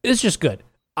just good.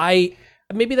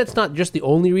 Maybe that's not just the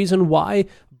only reason why,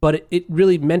 but it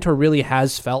really, Mentor really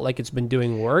has felt like it's been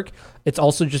doing work. It's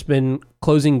also just been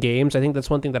closing games. I think that's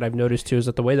one thing that I've noticed too, is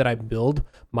that the way that I build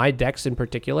my decks in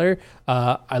particular,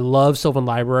 I love Sylvan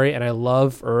Library and I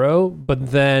love Uro,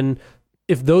 but then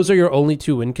if those are your only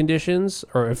 2 win conditions,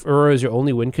 or if Uro is your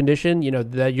only win condition,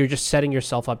 that you're just setting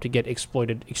yourself up to get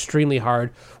exploited extremely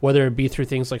hard, whether it be through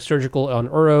things like Surgical on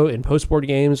Uro in post-board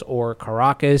games or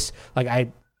Caracas. Like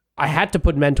I had to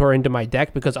put Mentor into my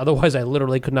deck because otherwise I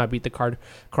literally could not beat the card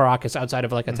Caracas outside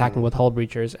of like attacking with Hull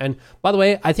Breachers. And by the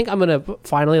way, I think I'm going to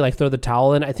finally like throw the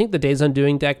towel in. I think the Days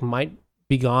Undoing deck might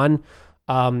be gone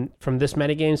from this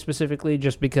metagame specifically,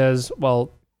 just because,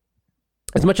 well,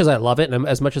 as much as I love it and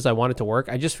as much as I want it to work,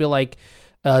 I just feel like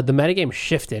the metagame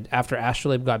shifted after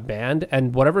Astrolabe got banned,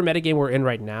 and whatever metagame we're in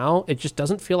right now, it just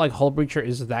doesn't feel like Hull Breacher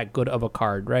is that good of a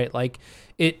card, right? Like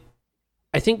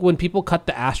I think when people cut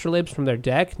the Astrolabes from their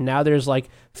deck, now there's like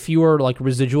fewer like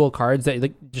residual cards that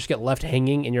like, just get left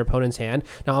hanging in your opponent's hand.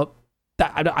 Now,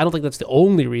 I don't think that's the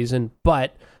only reason,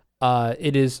 but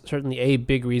it is certainly a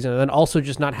big reason. And then also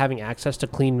just not having access to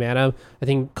clean mana, I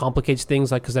think complicates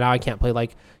things, like because now I can't play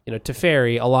like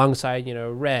Teferi alongside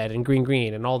red and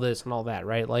green and all this and all that,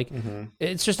 right? Like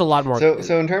it's just a lot more.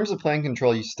 So in terms of playing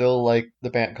control, you still like the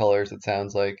Bant colors. It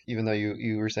sounds like, even though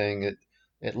you were saying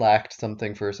it lacked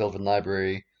something for Sylvan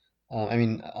Library. I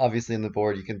mean, obviously in the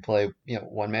board you can play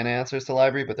 1 mana answers to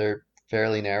Library, but they're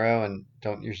fairly narrow and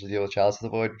don't usually deal with Chalice of the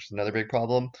Void, which is another big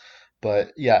problem.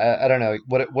 But yeah, I don't know.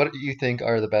 What do you think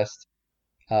are the best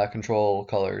control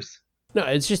colors? No,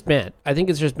 it's just Bant. I think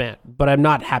it's just Bant, but I'm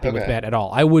not happy with Bant at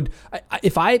all.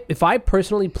 If I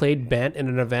personally played Bant in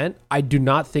an event, I do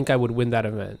not think I would win that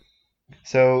event.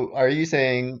 So are you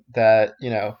saying that,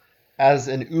 as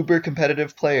an uber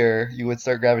competitive player, you would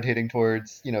start gravitating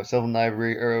towards, Sylvan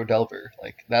Library, Uro, Delver?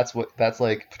 Like that's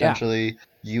like potentially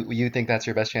you think that's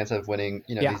your best chance of winning,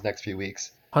 these next few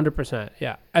weeks. 100%,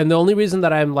 yeah. And the only reason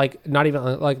that I'm like not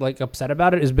even like upset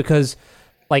about it is because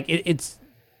like it's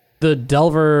the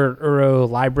Delver Uro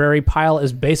Library pile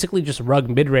is basically just Rug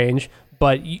mid range,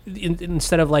 but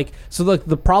instead of like, so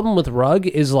the problem with Rug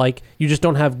is like you just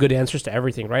don't have good answers to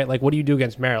everything, right? Like what do you do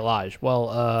against Marilage?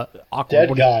 Well,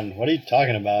 Dead Gone. What are you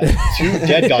talking about? 2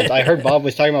 Dead Gones. I heard Bob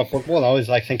was talking about Forkbolt, and I was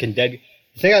like thinking The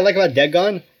thing I like about Dead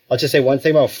Gone, I'll just say one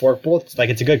thing about Forkbolt. Like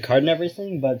it's a good card and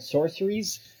everything, but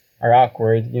sorceries are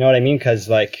awkward. You know what I mean? Because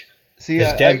like, see,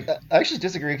 I actually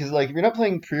disagree, because like if you're not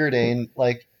playing Preordain,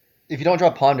 like if you don't draw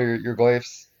Ponder, your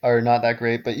Goyfs are not that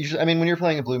great. But usually, I mean, when you're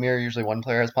playing a Blue Mirror, usually one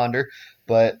player has Ponder.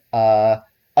 But I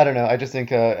don't know. I just think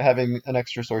having an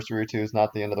extra sorcery or 2 is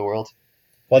not the end of the world.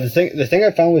 Well, the thing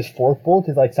I found with Forkbolt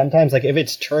is like sometimes like if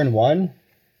it's turn 1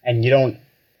 and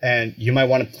you might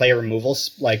want to play a removal,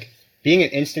 like being an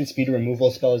instant speed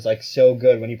removal spell is like so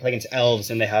good when you play against elves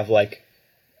and they have like,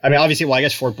 I mean, obviously, well, I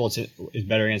guess Forkbolt is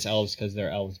better against elves because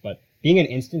they're elves, but being an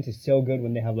instant is so good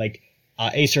when they have like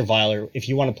Acer Vial, if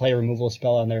you want to play a removal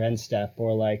spell on their end step,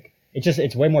 or like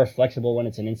it's way more flexible when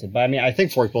it's an instant. But I mean, I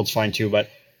think Forkbolt's fine too, but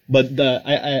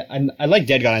I like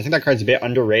Dead Gone. I think that card's a bit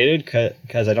underrated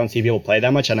because I don't see people play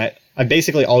that much, and I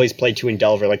basically always play 2 in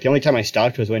Delver. Like the only time I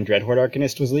stopped was when Dreadhorde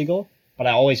Arcanist was legal, but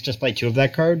I always just play 2 of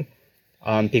that card.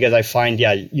 Because I find,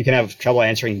 you can have trouble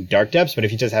answering Dark Depths, but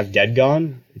if you just have Dead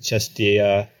Gone, it's just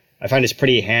I I find it's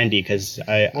pretty handy because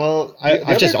Well,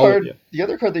 I've just always. the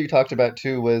other card that you talked about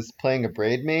too was playing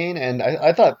Abrade main, and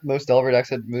I thought most Delver decks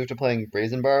had moved to playing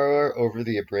Brazen Borrower over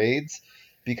the Abrades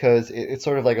because it's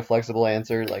sort of like a flexible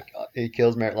answer. Like it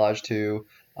kills Merit Lodge too.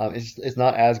 It's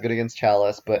not as good against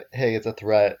Chalice, but hey, it's a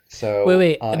threat. So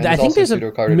Wait. and I there's think also there's a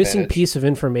pseudo card missing advantage. piece of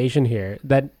information here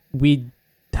that we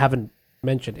haven't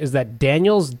mentioned. Is that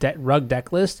Daniel's rug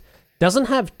deck list doesn't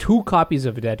have 2 copies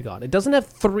of Dead Gone. It doesn't have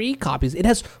 3 copies. It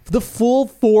has the full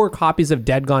 4 copies of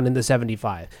Dead Gone in the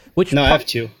 75. Which No, I have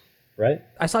 2, right?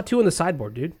 I saw 2 on the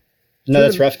sideboard, dude. No,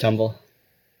 that's Rough Tumble.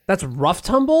 That's Rough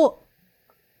Tumble.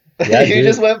 Yeah, You dude.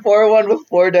 just went 4-1 with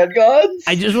 4 Dead Gods?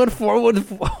 I just went forward.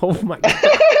 Oh my god.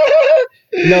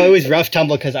 No, it was Rough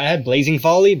Tumble because I had Blazing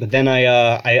Volley, but then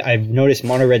I noticed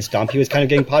Mono Red Stompy was kind of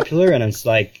getting popular, and it's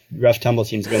like Rough Tumble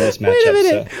seems to be in this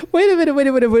matchup. Wait a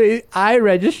minute. I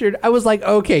registered. I was like,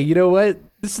 okay, you know what?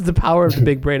 This is the power of the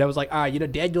big brain. I was like, all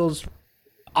right, Daniel's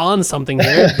on something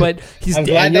here, but he's I'm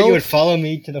glad that Daniel. you would follow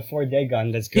me to the 4 Dead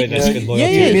Gun. That's good. That's good loyalty. Yeah,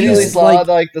 You immediately he's saw like-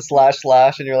 the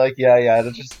 // and you're like, yeah,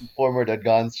 that's just 4 more Dead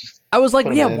Gods. Just I was like,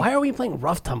 put 'em yeah, in. why are we playing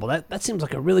Rough Tumble? That seems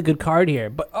like a really good card here.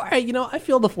 But all right, I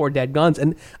feel the 4 Dead Guns,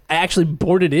 and I actually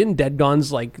boarded in Dead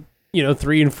Guns like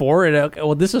 3 and 4, and okay,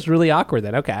 well, this is really awkward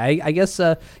then. Okay, I guess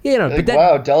Like, but that,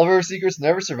 wow, Delver Secrets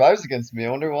never survives against me.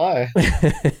 I wonder why.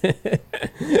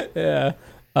 yeah,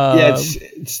 Yeah,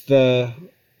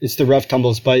 it's the Rough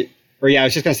Tumbles, but I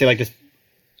was just gonna say like this.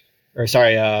 Or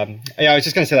sorry, I was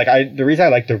just gonna say like the reason I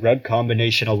like the Rug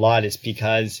combination a lot is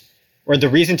because, or the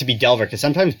reason to be Delver, because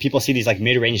sometimes people see these like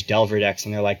mid-range Delver decks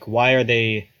and they're like, why are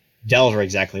they Delver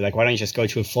exactly? Like, why don't you just go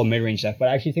to a full mid-range deck? But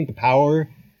I actually think the power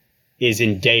is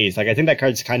in Daze. Like, I think that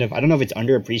card's kind of, I don't know if it's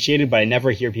underappreciated, but I never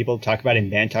hear people talk about it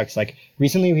in ban talks. Like,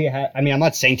 recently we had, I mean, I'm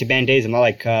not saying to ban Daze. I'm not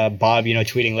like Bob,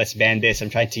 tweeting, let's ban this. I'm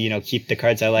trying to, keep the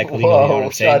cards I like legal. You know what Whoa,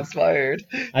 I'm saying? shots fired.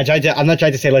 I'm not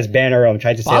trying to say let's ban our own. I'm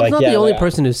trying to say Bob's like, not yeah. the only like,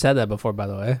 person who said that before, by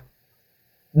the way.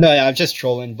 No, yeah, I'm just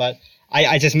trolling, but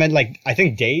I just meant like I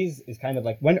think Daze is kind of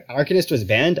like when Arcanist was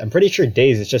banned. I'm pretty sure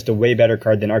Daze is just a way better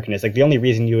card than Arcanist. Like the only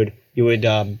reason you would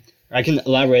I can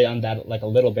elaborate on that like a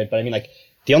little bit, but I mean like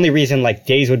the only reason like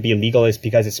Daze would be illegal is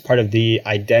because it's part of the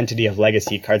identity of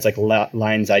Legacy cards like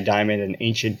Lion's Eye Diamond and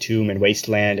Ancient Tomb and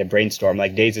Wasteland and Brainstorm.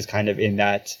 Like Daze is kind of in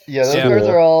that. Yeah, those Yeah. cards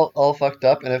are all fucked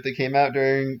up, and if they came out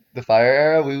during the Fire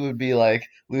era, we would be like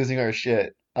losing our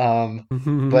shit.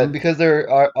 But because they're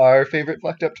our favorite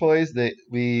fucked up toys, that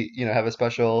we have a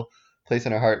special place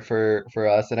in our heart for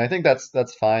us, and I think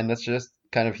that's fine. That's just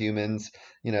kind of humans.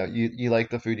 You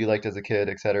like the food you liked as a kid,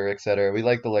 et cetera, et cetera. We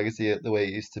like the legacy the way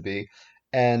it used to be.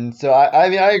 And so I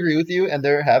mean I agree with you, and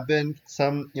there have been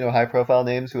some high profile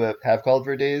names who have called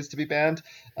for Daze to be banned.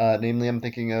 Namely, I'm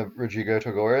thinking of Rodrigo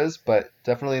Togoras, but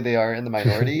definitely they are in the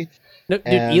minority. No, dude,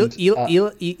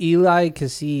 And, Eli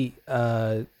Cassie,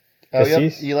 Oh yep,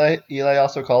 Cassis? Eli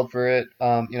also called for it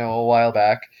a while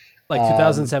back. like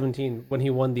 2017 when he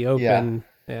won the Open.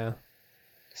 Yeah.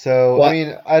 So Well- I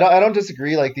mean I don't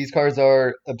disagree. Like these cards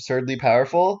are absurdly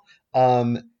powerful.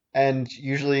 And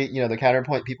usually the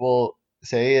counterpoint people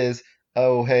say is,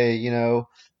 oh hey,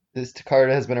 this card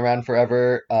has been around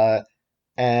forever,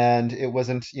 and it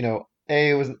wasn't A,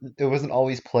 it wasn't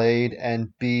always played, and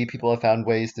B, people have found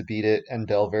ways to beat it and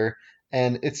Delver.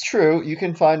 And it's true, you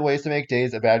can find ways to make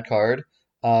Daze a bad card.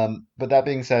 But that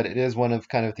being said, it is one of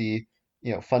kind of the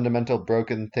fundamental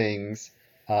broken things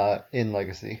in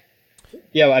Legacy.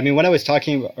 Yeah, I mean, when I was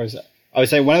talking, I was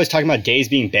saying when I was talking about Daze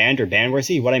being banned or ban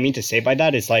worthy, what I mean to say by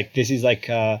that is like this is like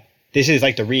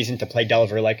the reason to play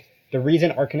Delver. Like the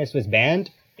reason Arcanist was banned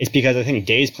is because I think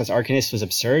Daze plus Arcanist was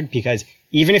absurd. Because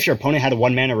even if your opponent had a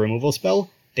 1-mana removal spell,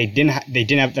 they didn't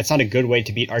have. That's not a good way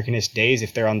to beat Arcanist Daze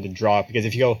if they're on the draw. Because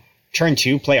if you go turn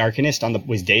 2, play Arcanist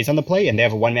with Daze on the play, and they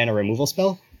have a 1-mana removal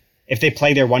spell. If they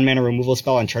play their 1-mana removal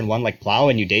spell on turn 1 like Plow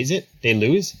and you Daze it, they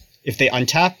lose. If they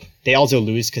untap, they also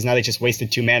lose because now they just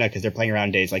wasted 2 mana because they're playing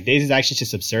around Daze. Like Daze is actually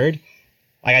just absurd.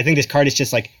 Like I think this card is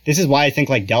just like this is why I think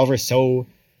like Delver is so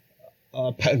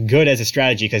good as a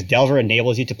strategy because Delver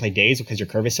enables you to play Daze because your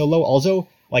curve is so low. Also,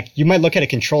 like you might look at a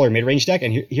controller mid-range deck,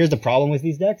 and here's the problem with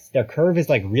these decks: their curve is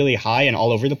like really high and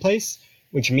all over the place,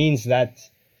 which means that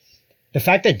the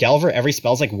fact that Delver every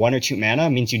spell's like 1 or 2 mana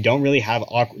means you don't really have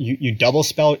you double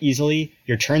spell easily.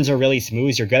 Your turns are really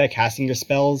smooth. You're good at casting your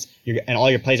spells. And all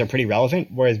your plays are pretty relevant.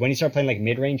 Whereas when you start playing like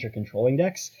mid-range or controlling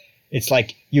decks, it's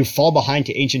like you fall behind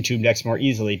to Ancient Tomb decks more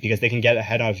easily because they can get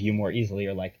ahead of you more easily.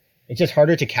 Or like it's just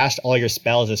harder to cast all your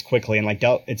spells as quickly. And like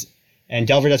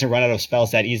Delver doesn't run out of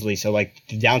spells that easily. So like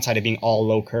the downside of being all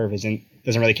low curve doesn't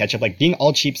really catch up. Like being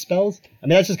all cheap spells. I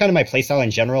mean that's just kind of my playstyle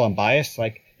in general. I'm biased.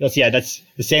 Like that's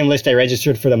the same list I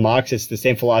registered for the mocks. It's the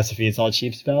same philosophy. It's all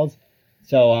cheap spells.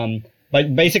 So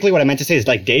but basically what I meant to say is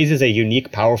like Daze is a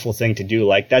unique, powerful thing to do.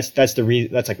 Like that's the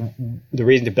reason. That's like the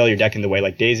reason to build your deck in the way.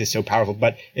 Like Daze is so powerful,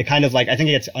 but it kind of like I think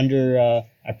it gets under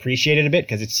appreciated a bit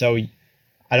because it's so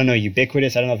I don't know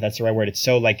ubiquitous. I don't know if that's the right word. It's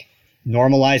so like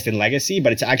normalized in Legacy,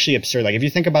 but it's actually absurd. Like if you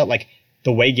think about like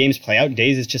the way games play out,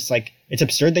 Daze is just like it's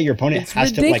absurd that your opponent It's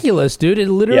has ridiculous, dude. It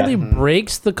literally Yeah.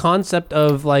 breaks the concept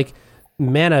of like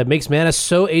mana. It makes mana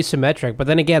so asymmetric. But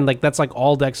then again, like that's like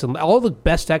all decks and all the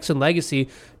best decks in Legacy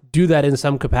do that in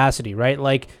some capacity, right?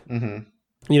 Like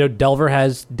Delver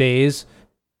has Daze,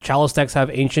 Chalice decks have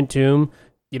Ancient Tomb.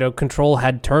 Control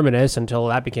had Terminus until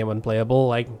that became unplayable.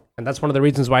 Like, and that's one of the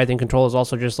reasons why I think Control is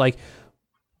also just like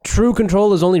true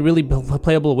Control is only really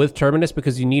playable with Terminus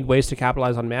because you need ways to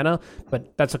capitalize on mana,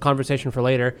 but that's a conversation for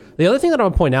later. The other thing that I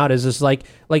want to point out is like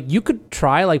you could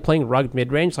try like playing rugged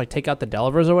mid range, like take out the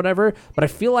Delvers or whatever, but I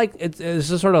feel like it's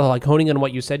just sort of like honing on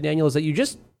what you said, Daniel, is that you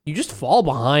just fall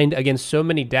behind against so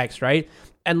many decks, right?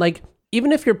 And like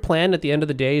even if your plan at the end of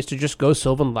the day is to just go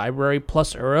Sylvan Library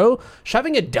plus Uro,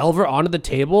 shoving a Delver onto the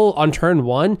table on turn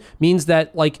one means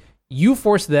that like you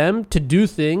force them to do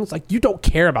things like you don't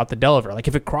care about the Delver. Like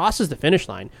if it crosses the finish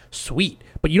line, sweet.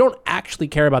 But you don't actually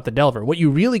care about the Delver. What you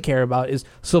really care about is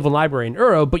Sylvan Library and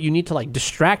Uro, but you need to like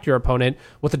distract your opponent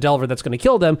with a Delver that's going to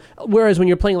kill them. Whereas when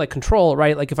you're playing like Control,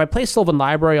 right? Like if I play Sylvan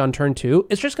Library on turn two,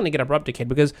 it's just going to get Abrupt Decay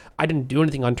because I didn't do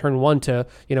anything on turn one to,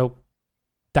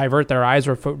 divert their eyes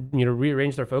or,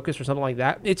 rearrange their focus or something like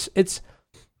that. It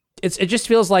just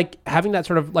feels like having that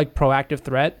sort of like proactive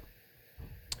threat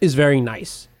is very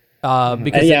nice.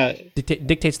 Because it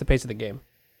dictates the pace of the game.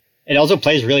 It also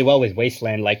plays really well with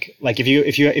Wasteland. Like if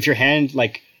your hand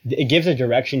like it gives a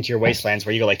direction to your Wastelands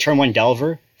where you go like turn one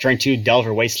Delver, turn two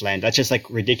Delver Wasteland. That's just like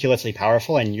ridiculously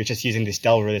powerful, and you're just using this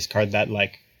Delver, this card that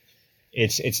like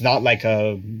it's not like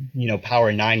a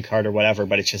power 9 card or whatever,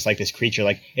 but it's just like this creature.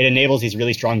 Like it enables these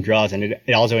really strong draws, and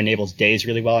it also enables Daze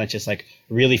really well. And it's just like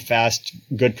really fast,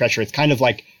 good pressure. It's kind of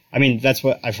like that's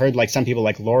what I've heard like some people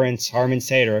like Lawrence Harmon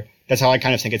say it, or that's how I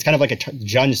kind of think. It's kind of like a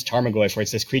Jun's Tarmogoyf, where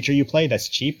it's this creature you play that's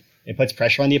cheap. It puts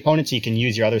pressure on the opponent, so you can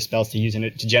use your other spells to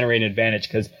generate an advantage.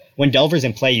 Because when Delver's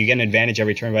in play, you get an advantage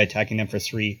every turn by attacking them for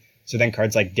 3. So then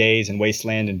cards like Daze and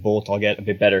Wasteland and Bolt all get a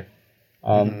bit better.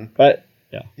 But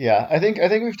yeah. Yeah, I think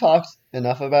we've talked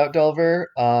enough about Delver.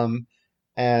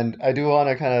 And I do want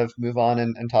to kind of move on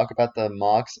and talk about the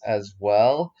mocks as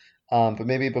well. But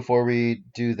maybe before we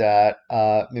do that,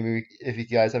 if you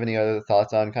guys have any other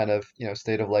thoughts on kind of,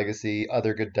 State of Legacy,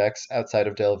 other good decks outside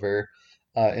of Delver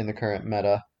in the current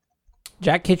meta.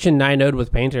 Jack Kitchen 9-0'd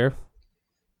with Painter.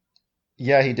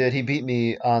 Yeah, he did. He beat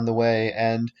me on the way,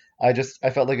 and I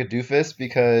felt like a doofus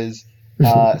because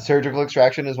Surgical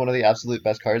Extraction is one of the absolute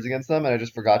best cards against them, and I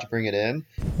just forgot to bring it in.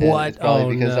 And What? it's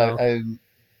probably because no. I've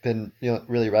been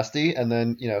really rusty, and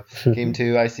then game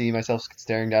 2 I see myself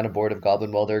staring down a board of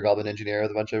Goblin Welder, Goblin Engineer with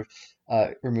a bunch of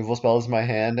removal spells in my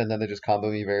hand, and then they just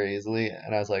combo me very easily,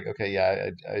 and I was like, okay,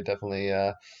 yeah, I definitely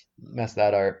messed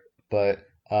that art. But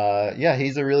yeah,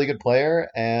 he's a really good player,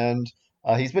 and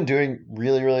he's been doing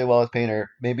really, really well with Painter.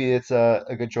 Maybe it's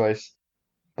a good choice,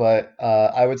 but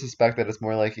I would suspect that it's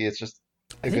more likely it's just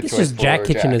I a think good it's choice just Jack for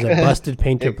Kitchen is a Jack. busted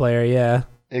Painter player, yeah.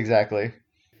 Exactly.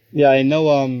 Yeah, I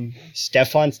know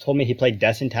Stefan's told me he played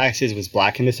Death and Taxes was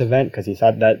black in this event because he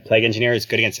thought that Plague Engineer is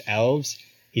good against elves.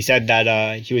 He said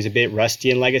that he was a bit rusty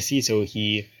in Legacy, so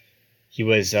he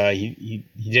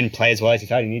didn't play as well as he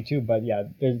thought he needed to. But yeah,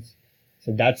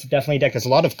 so that's definitely a deck. There's a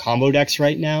lot of combo decks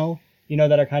right now,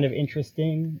 that are kind of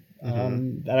interesting,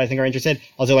 that I think are interested.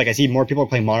 Also, like I see more people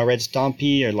playing Mono Red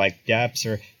Stompy or like Depths,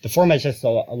 or the format's just a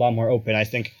lot more open. I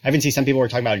think I even see some people were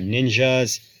talking about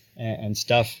ninjas and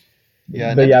stuff.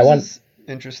 Yeah, But Ninjas yeah, is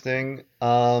interesting.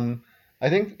 I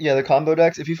think the combo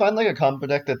decks. If you find like a combo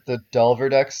deck that the Delver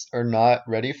decks are not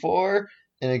ready for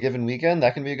in a given weekend,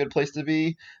 that can be a good place to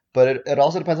be. But it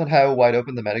also depends on how wide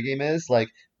open the metagame is. Like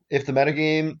if the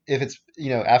metagame, if it's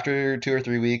after 2 or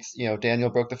 3 weeks, Daniel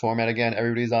broke the format again.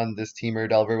 Everybody's on this Teamer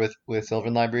Delver with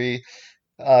Sylvan Library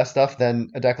stuff.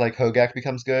 Then a deck like Hogak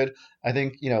becomes good. I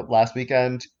think last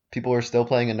weekend people were still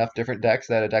playing enough different decks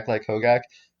that a deck like Hogak,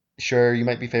 sure, you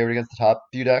might be favored against the top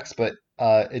few decks, but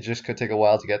it just could take a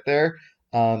while to get there.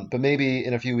 But maybe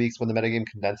in a few weeks when the metagame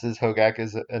condenses, Hogak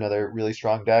is another really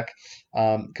strong deck.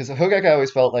 Because Hogak, I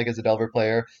always felt like as a Delver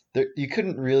player, you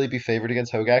couldn't really be favored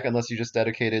against Hogak unless you just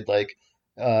dedicated like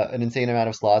an insane amount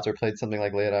of slots or played something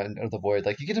like Leona of the Void.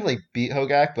 Like you could definitely beat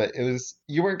Hogak, but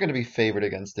you weren't going to be favored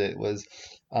against it. Was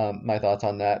my thoughts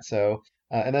on that. So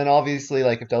and then obviously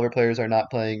like if Delver players are not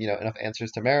playing enough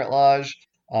answers to Merit Lodge,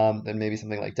 then maybe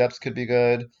something like Depths could be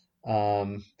good.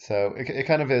 So it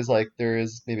kind of is like there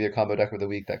is maybe a combo deck of the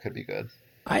week that could be good.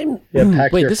 Yeah,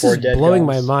 pack Wait, your this 4 is dead blowing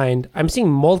my gods. mind. I'm seeing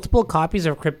multiple copies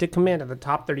of Cryptic Command at the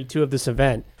top 32 of this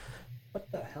event.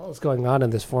 What the hell is going on in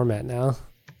this format now?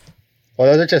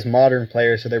 Well, those are just modern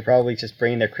players, so they're probably just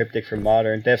bringing their cryptic from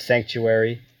modern. They have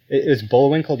Sanctuary. It was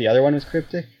Bullwinkle. The other one was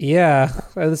cryptic. Yeah,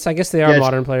 I guess they are Yeah,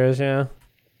 modern players. Yeah.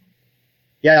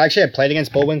 Yeah, actually, I played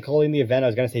against Bullwinkle in the event. I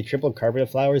was gonna say triple Carpet of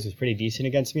Flowers was pretty decent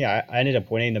against me. I ended up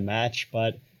winning the match,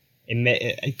 but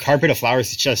Carpet of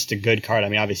Flowers is just a good card. I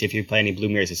mean, obviously, if you play any Blue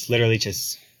Mirrors, it's literally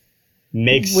just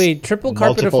makes Wait, triple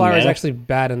Carpet of multiple Flower is mana. actually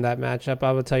bad in that matchup.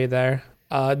 I will tell you there.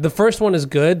 The first one is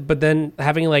good, but then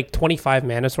having like 25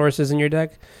 mana sources in your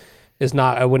deck is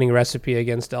not a winning recipe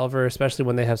against Delver, especially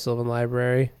when they have Sylvan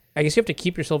Library. I guess you have to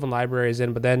keep your Sylvan Libraries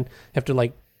in, but then you have to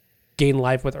like gain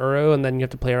life with Uro, and then you have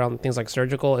to play around with things like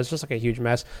Surgical. It's just like a huge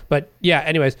mess. But yeah,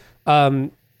 anyways,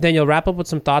 Daniel, wrap up with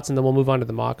some thoughts, and then we'll move on to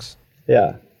the mocks.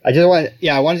 Yeah, I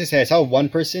wanted to say I saw one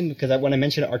person because when I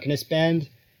mentioned Arcanist Band,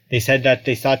 they said that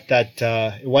they thought that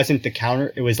it wasn't the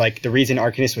counter. It was like the reason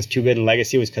Arcanist was too good in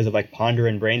Legacy was because of like Ponder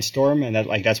and Brainstorm, and that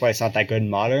like that's why it's not that good in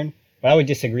Modern. But I would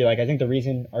disagree. Like I think the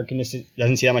reason Arcanist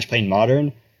doesn't see that much play in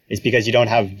Modern is because you don't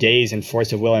have Daze and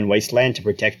Force of Will and Wasteland to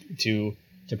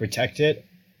protect it.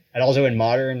 And also in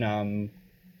Modern,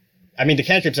 I mean the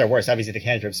cantrips are worse. Obviously the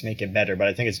cantrips make it better, but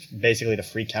I think it's basically the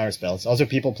free counter spells. Also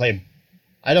people play.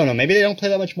 I don't know. Maybe they don't play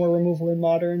that much more removal in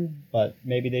Modern, but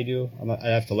maybe they do. I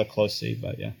have to look closely,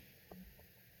 but yeah.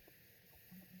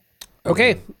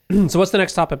 Okay, so what's the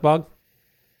next topic, Bog?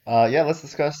 Yeah, let's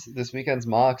discuss this weekend's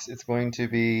mocks. It's going to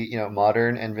be,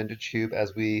 modern and vintage cube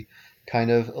as we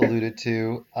kind of alluded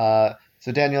to.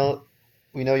 So Daniel,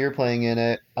 we know you're playing in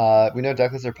it. We know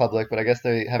deck lists are public, but I guess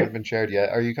they haven't been shared yet.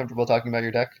 Are you comfortable talking about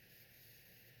your deck?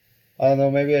 I don't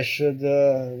know. Maybe I should.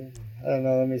 I don't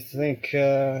know. Let me think.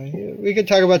 We could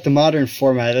talk about the modern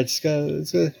format.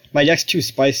 My deck's too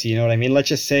spicy. You know what I mean? Let's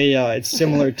just say it's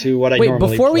similar to what I Wait,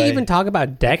 normally before we play. even talk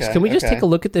about decks, Okay, can we just okay. take a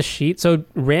look at this sheet? So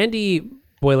Randy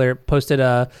Boiler posted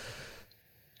a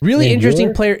really Name interesting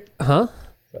Bueller? player, huh?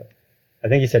 I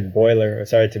think you said boiler.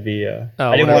 Sorry to be. I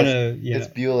didn't whatever. want to. It's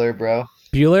Bueller, bro.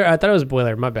 Bueller? I thought it was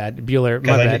Boiler. My bad. Bueller.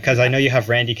 My bad. Because I know you have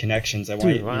Randy connections. I want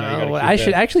Dude, you know, you wow. gotta keep I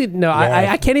should that- actually no.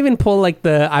 Yeah. I can't even pull like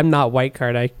the I'm not white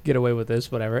card. I get away with this.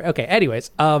 Whatever. Okay. Anyways,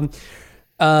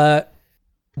 why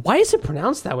is it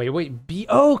pronounced that way? Wait,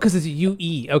 because it's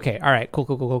UE. Okay. All right.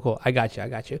 Cool. I got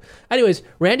you. Anyways,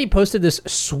 Randy posted this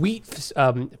sweet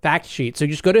fact sheet. So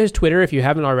just go to his Twitter if you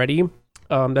haven't already.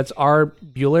 That's R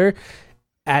Bueller.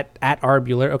 At R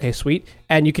Bueller. Okay, sweet.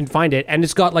 And you can find it. And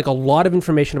it's got like a lot of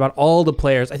information about all the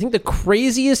players. I think the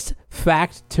craziest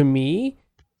fact to me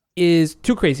is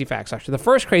two crazy facts, actually. The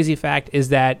first crazy fact is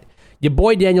that your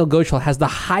boy Daniel Goschel has the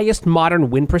highest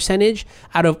modern win percentage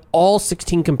out of all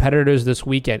 16 competitors this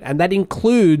weekend. And that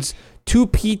includes two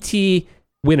PT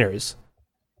winners.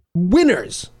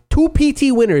 Two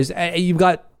PT winners. You've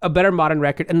got a better modern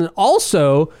record. And then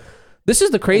also, this is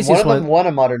the One craziest of them one. won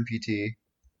a modern PT.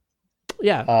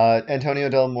 Yeah. Antonio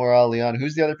Del Moral Leon.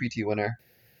 Who's the other PT winner?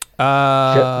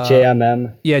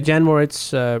 JMM. Yeah, Jan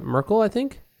Moritz Merkel, I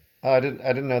think. I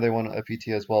didn't know they won a PT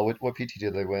as well. What PT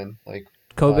did they win? Like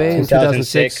Kobe in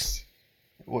 2006.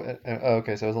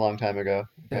 okay, so it was a long time ago.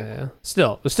 Okay. Yeah.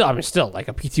 Still, like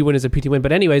a PT win is a PT win.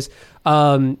 But anyways,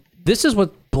 this is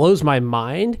what blows my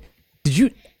mind.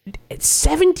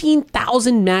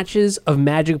 17,000 matches of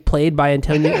Magic played by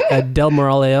Antonio Del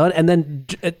Moral Leon, and then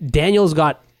Daniel's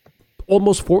got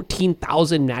almost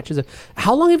 14,000 matches.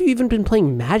 How long have you even been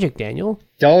playing Magic, Daniel?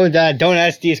 Don't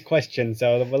ask these questions.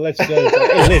 So, but let's. Hey,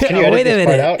 Liz, can you edit Wait a this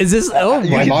part minute. out? Is this? Oh You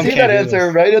My my! can mom see can't that do answer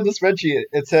this. right in the spreadsheet.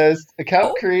 It says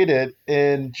account created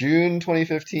in June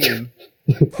 2015.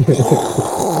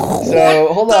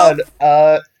 So hold on.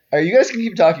 You guys can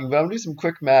keep talking, but I'm gonna do some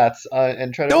quick maths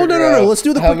and try to. No. figure out Let's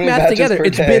do the how quick many math matches together. per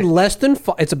It's day. been less than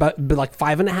it's about like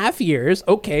 5.5 years.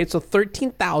 Okay, so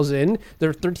 13,000.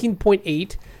 They're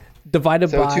 13.8 divided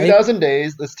So by 2,000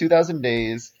 days. That's 2,000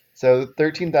 days. So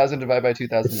 13,000 divided by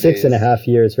 2,000 days. 6.5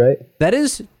 years, right? that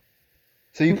is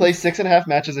So you play 6.5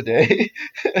 matches a day.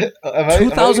 Am I-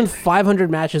 2,500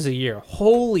 matches a year.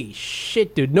 Holy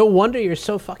shit, dude! No wonder you're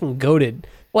so fucking goated.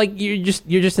 Like you're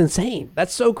just insane.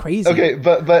 That's so crazy. Okay,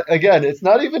 but again, it's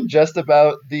not even just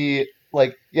about the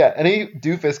any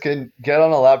doofus can get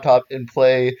on a laptop and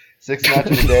play 6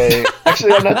 matches a day.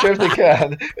 Actually, I'm not sure if they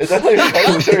can. It's definitely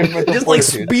a certain mental Just like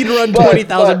fortitude. speed run But-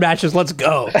 20,000 but- matches. Let's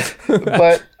go.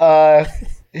 But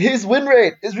his win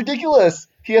rate is ridiculous.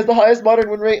 He has the highest modern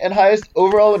win rate and highest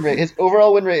overall win rate. His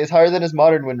overall win rate is higher than his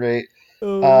modern win rate.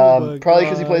 Oh Probably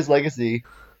because he plays Legacy.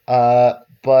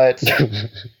 But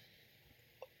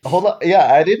hold on.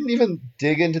 Yeah, I didn't even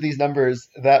dig into these numbers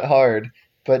that hard,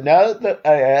 but now that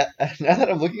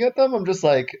I'm looking at them, I'm just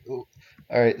like, all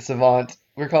right, Savant.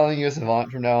 We're calling you a Savant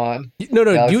from now on. No,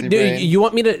 no. Galaxy Brain. You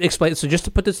want me to explain? So just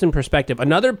to put this in perspective,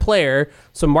 another player,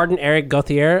 so Martin Eric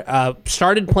Gauthier,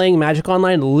 started playing Magic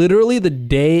Online literally the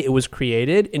day it was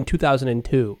created in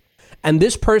 2002, and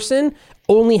this person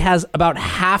only has about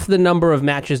half the number of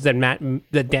matches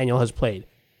that Daniel has played.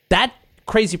 That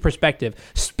crazy perspective.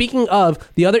 Speaking of,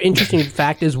 the other interesting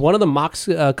fact is one of the Mox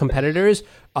competitors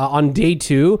on day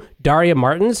 2, Daria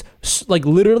Martins, like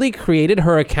literally created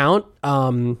her account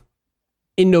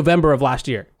in November of last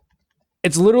year.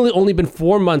 It's literally only been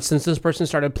 4 months since this person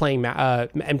started playing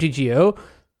MTGO,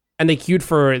 and they queued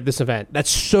for this event. That's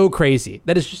so crazy.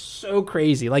 That is just so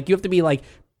crazy. Like, you have to be like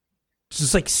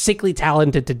just like sickly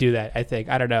talented to do that. I think.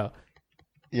 I don't know.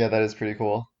 Yeah, that is pretty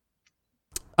cool.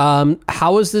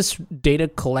 How is this data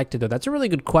collected though? That's a really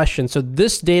good question. So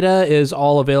this data is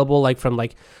all available like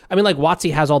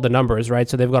WotC has all the numbers, right?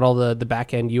 So they've got all the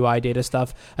back end UI data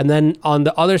stuff. And then on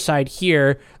the other side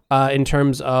here, in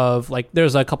terms of like,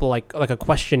 there's a couple like a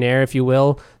questionnaire, if you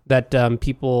will, that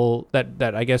people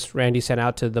that I guess Randy sent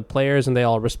out to the players, and they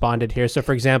all responded here. So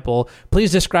for example,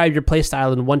 please describe your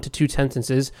playstyle in 1 to 2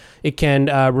 sentences. It can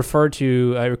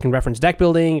it can reference deck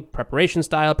building, preparation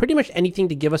style, pretty much anything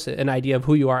to give us an idea of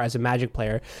who you are as a Magic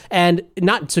player. And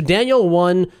Daniel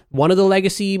won one of the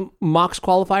Legacy Mox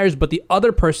qualifiers, but the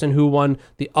other person who won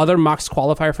the other Mox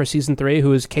qualifier for season 3,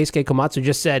 who is Keisuke Komatsu,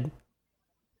 just said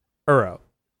Uro.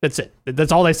 That's it.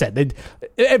 That's all they said.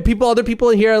 Other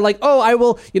people in here are like, oh, I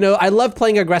will, I love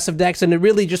playing aggressive decks, and it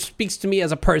really just speaks to me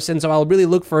as a person, so I'll really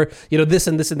look for, this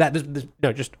and this and that.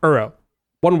 No, just Uro.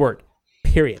 One word.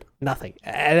 Period. Nothing.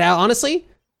 And honestly,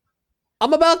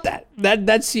 I'm about that.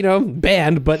 That's,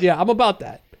 banned, but yeah, I'm about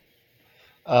that.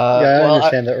 I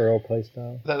understand the Earl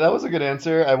playstyle. That was a good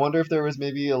answer. I wonder if there was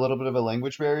maybe a little bit of a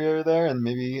language barrier there, and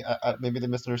maybe they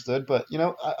misunderstood. But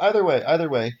either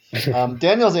way,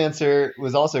 Daniel's answer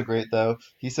was also great though.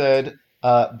 He said,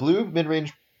 "Blue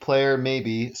mid-range player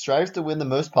maybe strives to win the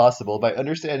most possible by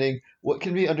understanding what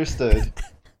can be understood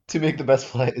to make the best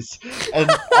plays." And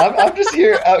I'm just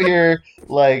out here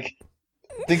like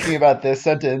thinking about this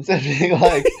sentence and being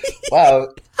like, wow.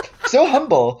 So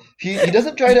humble. He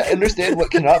doesn't try to understand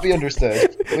what cannot be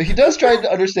understood, but he does try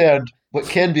to understand what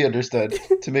can be understood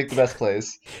to make the best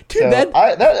plays. Dude, so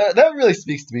that really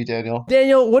speaks to me, Daniel.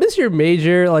 Daniel, what is your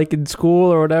major like in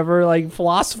school or whatever? Like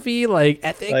philosophy, like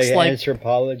ethics, like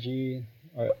anthropology,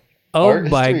 art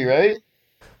history, right?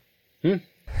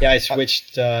 Yeah, I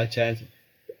switched to.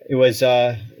 It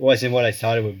wasn't what I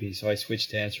thought it would be, so I switched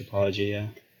to anthropology. Yeah.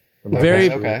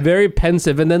 Very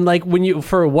pensive. And then like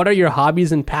for what are your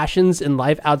hobbies and passions in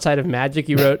life outside of Magic,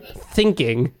 you wrote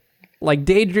thinking, like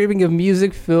daydreaming of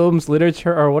music, films,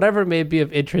 literature, or whatever may be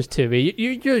of interest to me.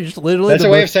 You're just literally that's a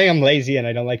way of saying I'm lazy and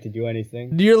I don't like to do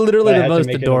anything. You're literally the most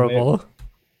adorable.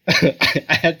 I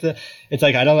had to. It's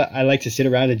like I like to sit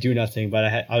around and do nothing,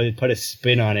 but I would put a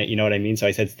spin on it. You know what I mean? So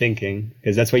I said thinking,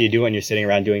 because that's what you do when you're sitting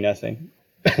around doing nothing.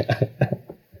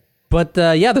 But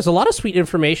yeah, there's a lot of sweet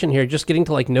information here. Just getting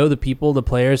to like know the people, the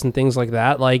players, and things like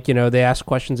that. Like they ask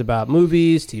questions about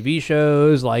movies, TV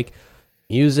shows, like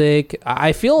music.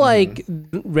 I feel like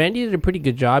Randy did a pretty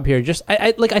good job here. Just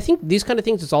I think these kind of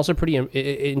things is also pretty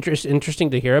interesting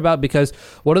to hear about, because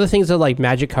one of the things that like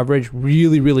Magic coverage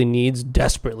really needs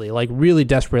desperately, like really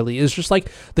desperately, is just like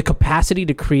the capacity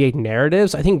to create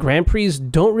narratives. I think Grand Prix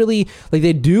don't really like,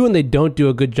 they do and they don't do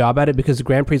a good job at it, because the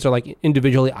Grand Prix are like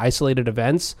individually isolated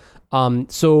events.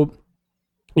 So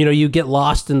you get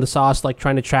lost in the sauce, like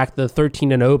trying to track the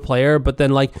 13-0 player, but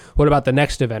then like, what about the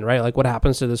next event, right? Like what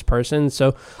happens to this person?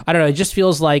 So I don't know. It just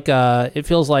feels like,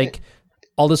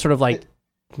 all this sort of like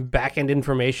back end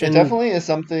information. It definitely is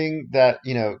something that,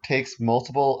 takes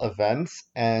multiple events,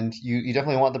 and you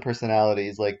definitely want the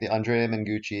personalities, like the Andrea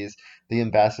Mengucci's, the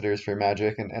ambassadors for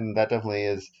Magic. And that definitely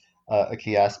is a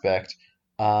key aspect.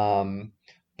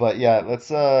 But yeah, let's,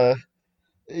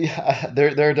 yeah,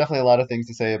 there are definitely a lot of things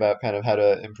to say about kind of how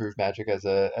to improve Magic as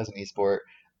an esport.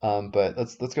 But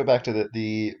let's go back to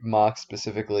the Mox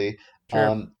specifically.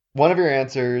 Sure. One of your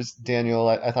answers, Daniel,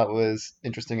 I thought was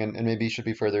interesting, and maybe should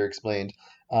be further explained.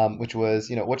 Which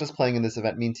was, what does playing in this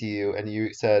event mean to you? And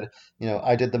you said,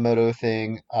 I did the Moto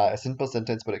thing, a simple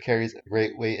sentence, but it carries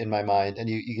great weight in my mind. And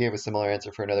you gave a similar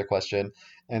answer for another question.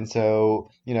 And so,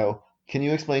 can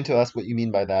you explain to us what you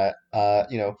mean by that?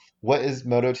 What is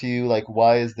Moto to you? Like,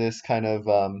 why is this kind of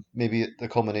maybe the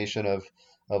culmination of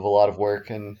a lot of work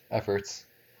and efforts?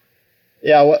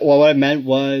 Yeah, well, what I meant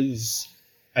was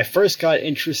I first got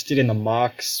interested in the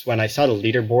mocks when I saw the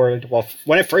leaderboard. Well,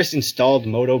 when I first installed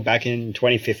Moto back in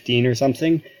 2015 or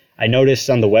something, I noticed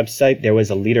on the website there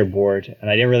was a leaderboard, and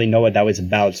I didn't really know what that was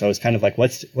about. So I was kind of like,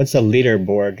 what's the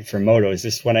leaderboard for Moto? Is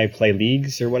this when I play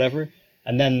leagues or whatever?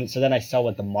 And then I saw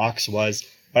what the mocks was,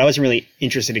 but I wasn't really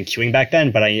interested in queuing back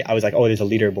then. But I was like, oh, there's a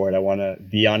leaderboard. I want to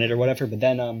be on it or whatever. But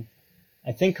then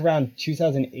I think around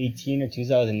 2018 or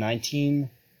 2019.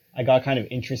 I got kind of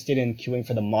interested in queuing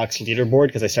for the Mox leaderboard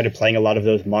because I started playing a lot of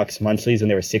those Mox monthlies when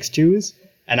they were 6-2s.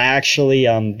 And I actually,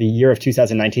 the year of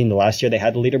 2019, the last year they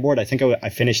had the leaderboard, I think I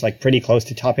finished like pretty close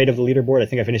to top 8 of the leaderboard. I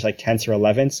think I finished like 10th or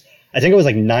 11th. I think it was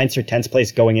like 9th or 10th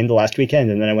place going into last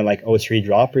weekend, and then I went like 0-3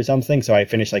 drop or something. So I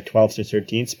finished like 12th or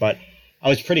 13th. But I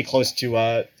was pretty close to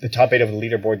the top 8 of the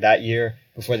leaderboard that year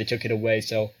before they took it away.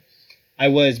 So I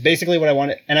was basically what I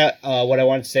wanted. And what I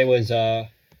wanted to say was,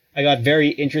 I got very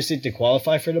interested to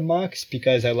qualify for the mocks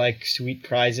because I like sweet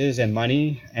prizes and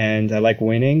money, and I like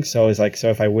winning. So I was like, so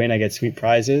if I win, I get sweet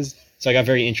prizes. So I got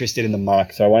very interested in the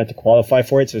mock. So I wanted to qualify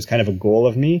for it. So it was kind of a goal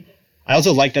of me. I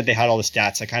also liked that they had all the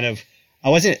stats.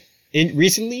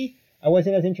 Recently, I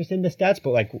wasn't as interested in the stats, but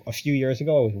like a few years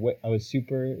ago, I was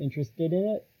super interested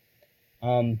in it.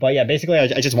 But yeah, basically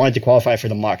I just wanted to qualify for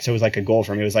the mock. So it was like a goal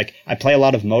for me. It was like, I play a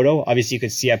lot of Moto. Obviously you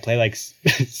could see I play like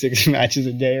 6 matches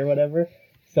a day or whatever.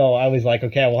 So I was like,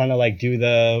 okay, I want to like do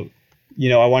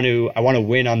I want to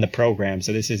win on the program.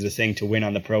 So this is the thing to win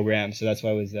on the program. So that's why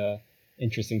it was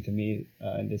interesting to me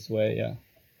in this way. Yeah.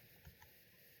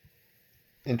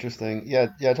 Interesting. Yeah,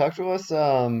 yeah. Talk to us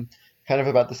kind of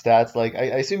about the stats. Like, I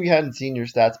assume you hadn't seen your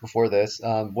stats before this.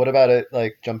 What about it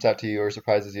like jumps out to you or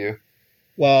surprises you?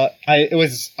 Well, I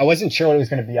wasn't sure what it was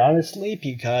going to be honestly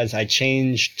because I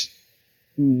changed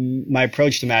my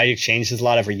approach to Magic changes a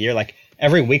lot every year. Like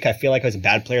every week, I feel like I was a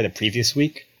bad player the previous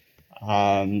week. You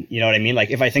know what I mean? Like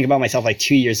if I think about myself like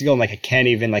 2 years ago, I'm like I can't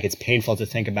even like it's painful to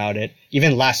think about it.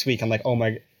 Even last week, I'm like oh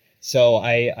my. So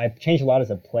I changed a lot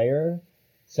as a player.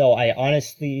 So I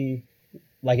honestly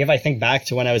like if I think back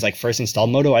to when I was like first installed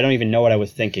Moto, I don't even know what I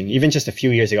was thinking. Even just a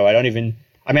few years ago, I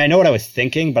know what I was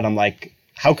thinking, but I'm like,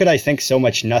 how could I think so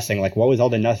much nothing? Like what was all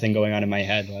the nothing going on in my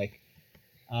head? Like,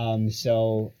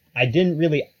 so I didn't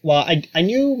really, well, I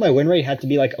knew my win rate had to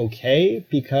be like okay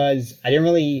because I didn't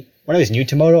really, when I was new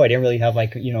to Moto, I didn't really have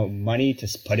like, money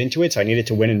to put into it. So I needed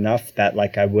to win enough that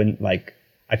like I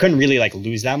couldn't really like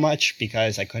lose that much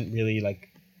because I couldn't really like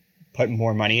put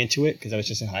more money into it because I was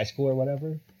just in high school or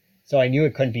whatever. So I knew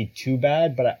it couldn't be too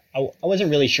bad, but I wasn't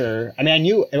really sure.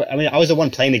 I was the one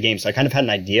playing the game, so I kind of had an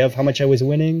idea of how much I was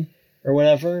winning or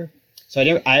whatever. So I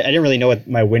didn't really know what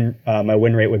my win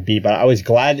rate would be, but I was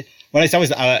glad when I saw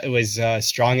it was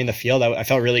strong in the field. I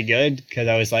felt really good because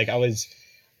I was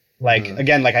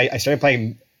again, like I started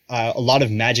playing a lot of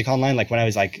Magic Online, like when I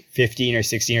was like 15 or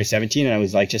 16 or 17, and I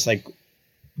was like just like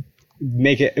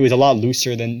it was a lot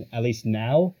looser than at least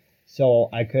now. So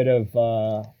I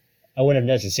wouldn't have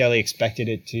necessarily expected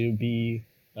it to be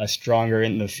stronger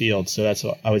in the field. So that's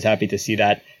what I was happy to see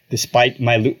that despite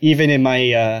even in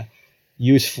my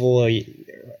useful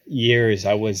years,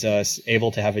 I was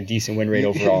able to have a decent win rate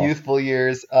overall. Youthful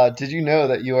years. Did you know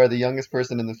that you are the youngest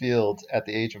person in the field at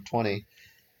the age of 20?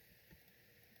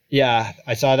 Yeah,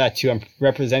 I saw that too. I'm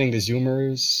representing the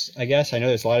Zoomers, I guess. I know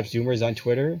there's a lot of Zoomers on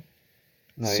Twitter.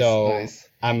 Nice, So nice.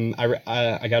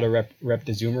 I gotta rep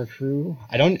the Zoomer crew.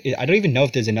 I don't even know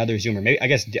if there's another Zoomer. Maybe I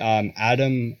guess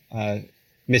Adam,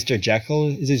 Mr. Jekyll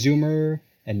is a Zoomer,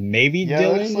 and maybe Yeah, it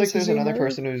looks Dylan like is a there's another Zoomer.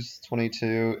 person who's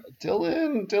 22.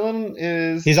 Dylan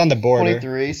is He's on the border,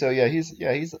 23, so he's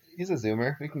a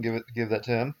Zoomer. We can give that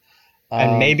to him.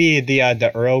 and Um, maybe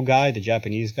the Earl guy, the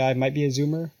Japanese guy, might be a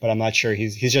Zoomer, but I'm not sure.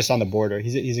 He's just on the border.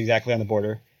 He's exactly on the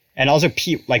border, and also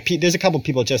Pete. There's a couple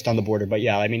people just on the border, but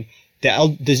yeah, I mean the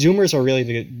Zoomers are really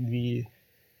the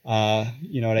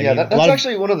you know what I yeah, mean. A that's lot of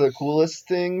actually one of the coolest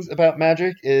things about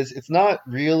Magic is it's not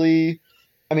really.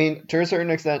 I mean, to a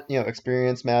certain extent,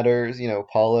 experience matters.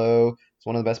 Paulo is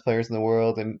one of the best players in the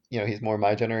world, and he's more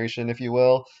my generation, if you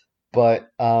will. But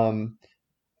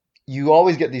you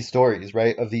always get these stories,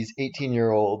 right, of these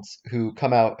 18-year-olds who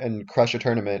come out and crush a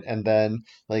tournament and then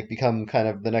like become kind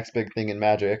of the next big thing in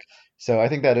Magic. So I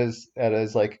think that is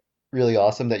like really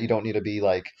awesome that you don't need to be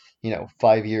like,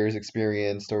 5 years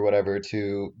experienced or whatever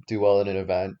to do well in an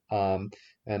event.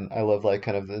 And I love like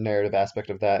kind of the narrative aspect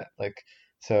of that. Like,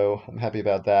 so I'm happy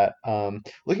about that.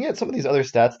 Looking at some of these other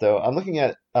stats though, I'm looking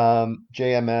at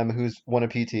JMM who's won a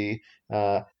PT.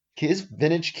 His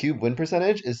Vintage Cube win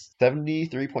percentage is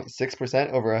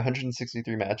 73.6% over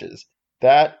 163 matches.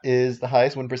 That is the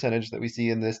highest win percentage that we see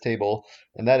in this table,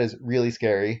 and that is really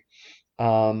scary.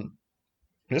 Um,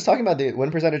 just talking about the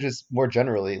win percentages more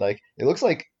generally, like it looks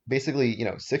like basically,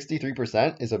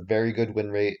 63% is a very good win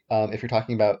rate if you're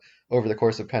talking about over the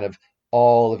course of kind of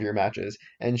all of your matches.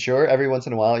 And sure, every once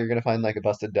in a while you're going to find like a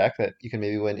busted deck that you can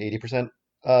maybe win 80%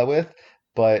 with.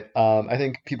 But I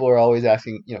think people are always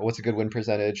asking, what's a good win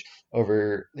percentage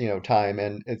over, time?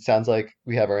 And it sounds like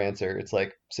we have our answer. It's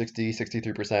like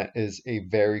 63% is a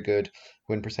very good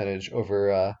win percentage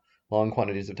over long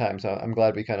quantities of time. So I'm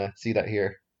glad we kind of see that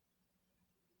here.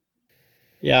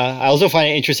 Yeah, I also find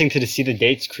it interesting to see the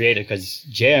dates created because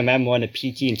JMM won a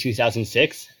PT in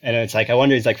 2006, and it's like I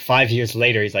wonder, it's like 5 years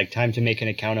later, he's like, time to make an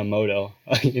account on Moto.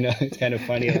 It's kind of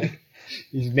funny. Like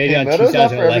he's made it on Moto's not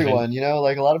for 2011. everyone,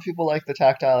 like a lot of people like the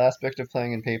tactile aspect of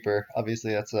playing in paper.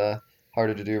 Obviously, that's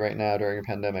harder to do right now during a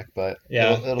pandemic, but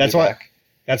Yeah, it'll that's be why back.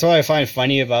 that's what I find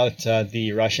funny about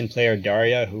the Russian player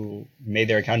Daria, who made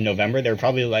their account in November. They're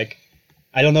probably like,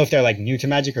 I don't know if they're like new to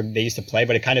Magic or they used to play,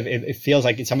 but it feels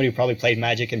like it's somebody who probably played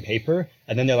Magic in paper,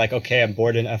 and then they're like, okay, I'm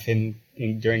bored enough during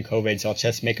COVID, so I'll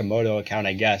just make a Moto account,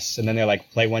 I guess. And then they're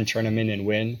like, play one tournament and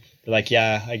win. They're like,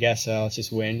 yeah, I guess I'll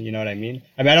just win. You know what I mean?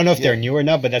 I mean, I don't know if they're Yeah. new or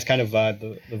not, but that's kind of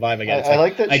the vibe I get. It's I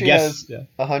like that I she guess, has yeah.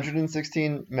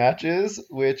 116 matches,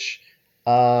 which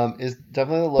is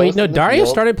definitely the Wait, lowest no, in the Dario field.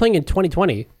 started playing in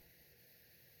 2020.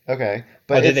 Okay, Oh,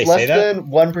 but did they it's say less that? than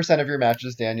 1% of your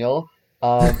matches, Daniel.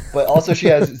 But also she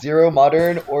has zero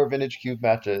modern or vintage cube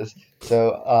matches.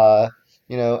 So,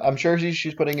 I'm sure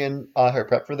she's putting in her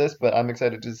prep for this, but I'm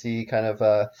excited to see kind of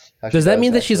how she Does that does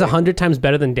mean that she's actually. 100 times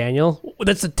better than Daniel?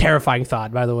 That's a terrifying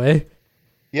thought, by the way.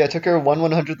 Yeah, it took her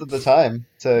 1/100th of the time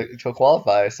to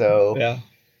qualify. So, Yeah.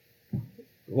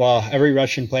 Well, every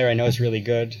Russian player I know is really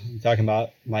good. I'm talking about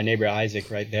my neighbor Isaac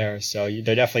right there. So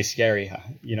they're definitely scary.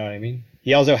 You know what I mean?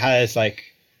 He also has like,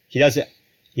 he does it.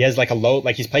 He has like a low,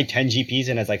 like he's played 10 GPs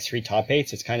and has like 3 top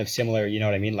 8s. It's kind of similar. You know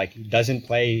what I mean? Like he doesn't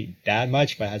play that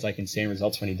much, but has like insane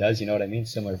results when he does. You know what I mean?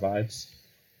 Similar vibes.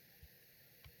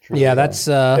 truly, Yeah, that's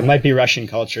It might be Russian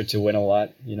culture to win a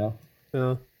lot.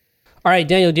 all right,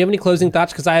 Daniel, do you have any closing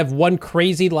thoughts? Because I have one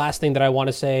crazy last thing that I want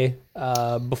to say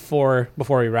before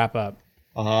we wrap up.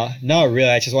 No, really.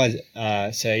 I just want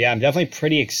to say, yeah, I'm definitely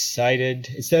pretty excited.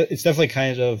 It's definitely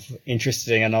kind of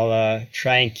interesting, and I'll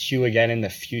try and queue again in the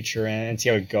future and see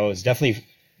how it goes. Definitely.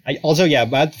 I also, yeah,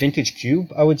 about Vintage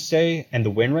Cube, I would say, and the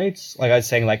win rates. Like I was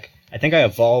saying, like I think I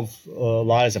evolve a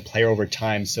lot as a player over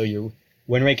time, so your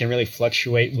win rate can really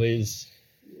fluctuate with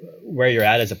where you're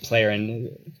at as a player, and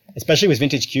especially with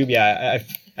Vintage Cube, yeah,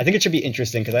 I think it should be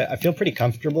interesting because I feel pretty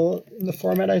comfortable in the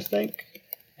format, I think.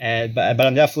 But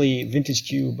I'm definitely Vintage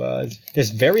Cube.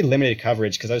 There's very limited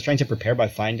coverage because I was trying to prepare by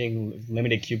finding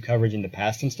limited cube coverage in the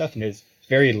past and stuff, and there's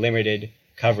very limited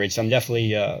coverage. So I'm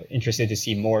definitely interested to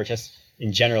see more, just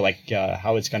in general, like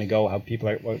how it's going to go, how people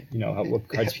are, what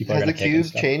cards people are has going the to take and cube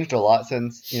stuff. changed a lot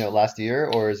since last year,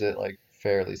 or is it like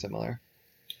fairly similar?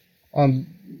 Um,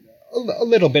 a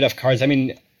little bit of cards. I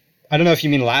mean, I don't know if you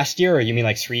mean last year or you mean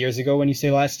like 3 years ago when you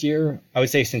say last year. I would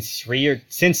say since 3 years,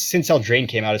 since Eldraine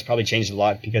came out, it's probably changed a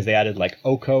lot because they added like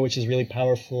Oko, which is really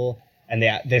powerful, and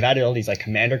they've added all these like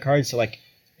commander cards. So like,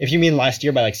 if you mean last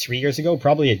year by like 3 years ago,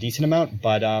 probably a decent amount,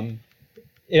 but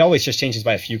it always just changes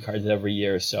by a few cards every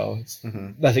year, so it's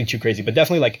Hmm. nothing too crazy. But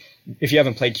definitely like, if you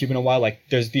haven't played Cube in a while, like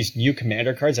there's these new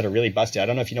commander cards that are really busted. I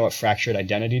don't know if you know what Fractured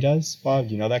Identity does, Bob.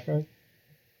 Do you know that card?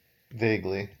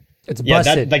 Vaguely. It's Yeah, that-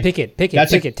 busted. like, Pick it,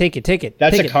 that's a- take it.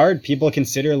 That's pick a it. card people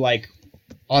consider like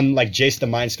on like Jace the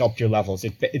Mind Sculptor levels.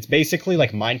 It's basically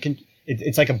like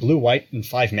it's like a blue white and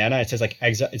 5 mana. It says like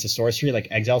exile. It's a sorcery, like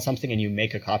exile something and you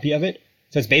make a copy of it.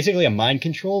 So it's basically a mind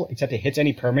control, except it hits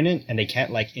any permanent and they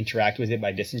can't like interact with it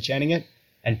by disenchanting it.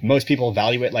 And most people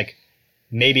value it like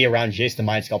maybe around Jace the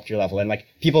Mind Sculptor level. And like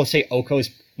people say Oko's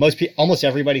almost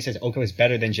everybody says Oko is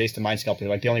better than Jace the Mind Sculptor.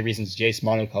 Like the only reason is Jace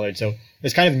monocolored. So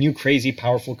there's kind of new crazy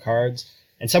powerful cards.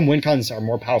 And some win cons are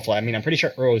more powerful. I mean, I'm pretty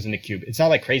sure Uro is in the cube. It's not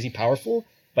like crazy powerful,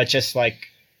 but just like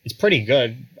it's pretty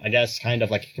good, I guess. Kind of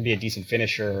like it can be a decent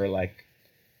finisher. Or like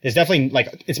there's definitely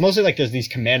like it's mostly like there's these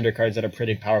commander cards that are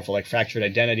pretty powerful, like Fractured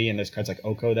Identity, and there's cards like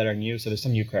Oko that are new. So there's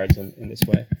some new cards in this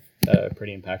way that are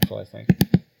pretty impactful, I think.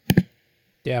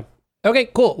 Yeah. Okay,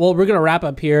 cool. Well, we're going to wrap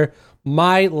up here.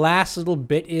 My last little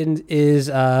bit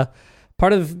is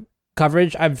part of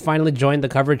coverage. I've finally joined the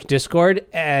coverage Discord,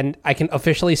 and I can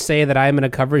officially say that I am in a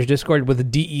coverage Discord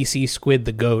with DEC Squid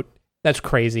the GOAT. That's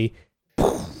crazy.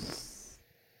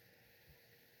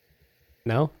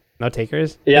 No? No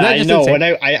takers? Yeah, Isn't that I just know. insane? When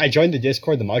I joined the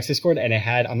Discord, the Mox Discord, and it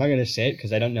had, I'm not going to say it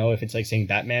because I don't know if it's like saying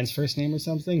Batman's first name or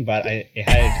something, but it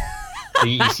had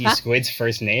DEC Squid's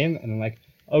first name, and I'm like,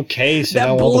 okay, so That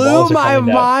now all the blew walls are my coming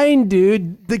down. mind,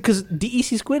 dude. Because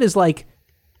DEC Squid is like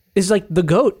is like the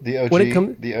GOAT. The OG, when it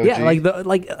comes. the OG. Yeah,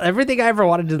 like everything I ever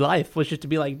wanted in life was just to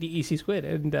be like DEC Squid,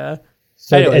 and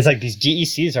So anyways. it's like these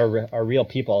GECs are real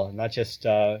people, not just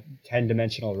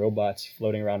 10-dimensional robots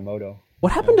floating around Moto.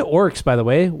 What happened to Orcs, by the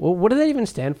way? What did that even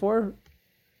stand for?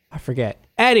 I forget.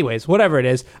 Anyways, whatever it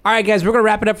is. All right, guys, we're going to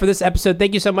wrap it up for this episode.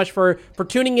 Thank you so much for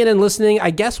tuning in and listening.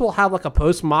 I guess we'll have like a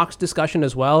post-MOX discussion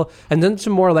as well, and then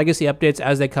some more Legacy updates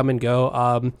as they come and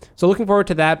go. So looking forward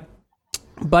to that.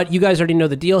 But you guys already know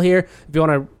the deal here. If you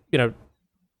want to,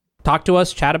 talk to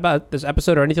us, chat about this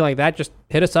episode or anything like that, just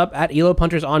hit us up at Elo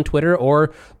Punchers on Twitter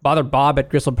or bother Bob at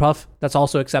Gristlepuff. That's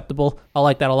also acceptable. I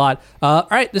like that a lot. All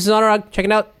right, this is Honorog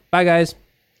checking out. Bye, guys.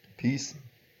 Peace.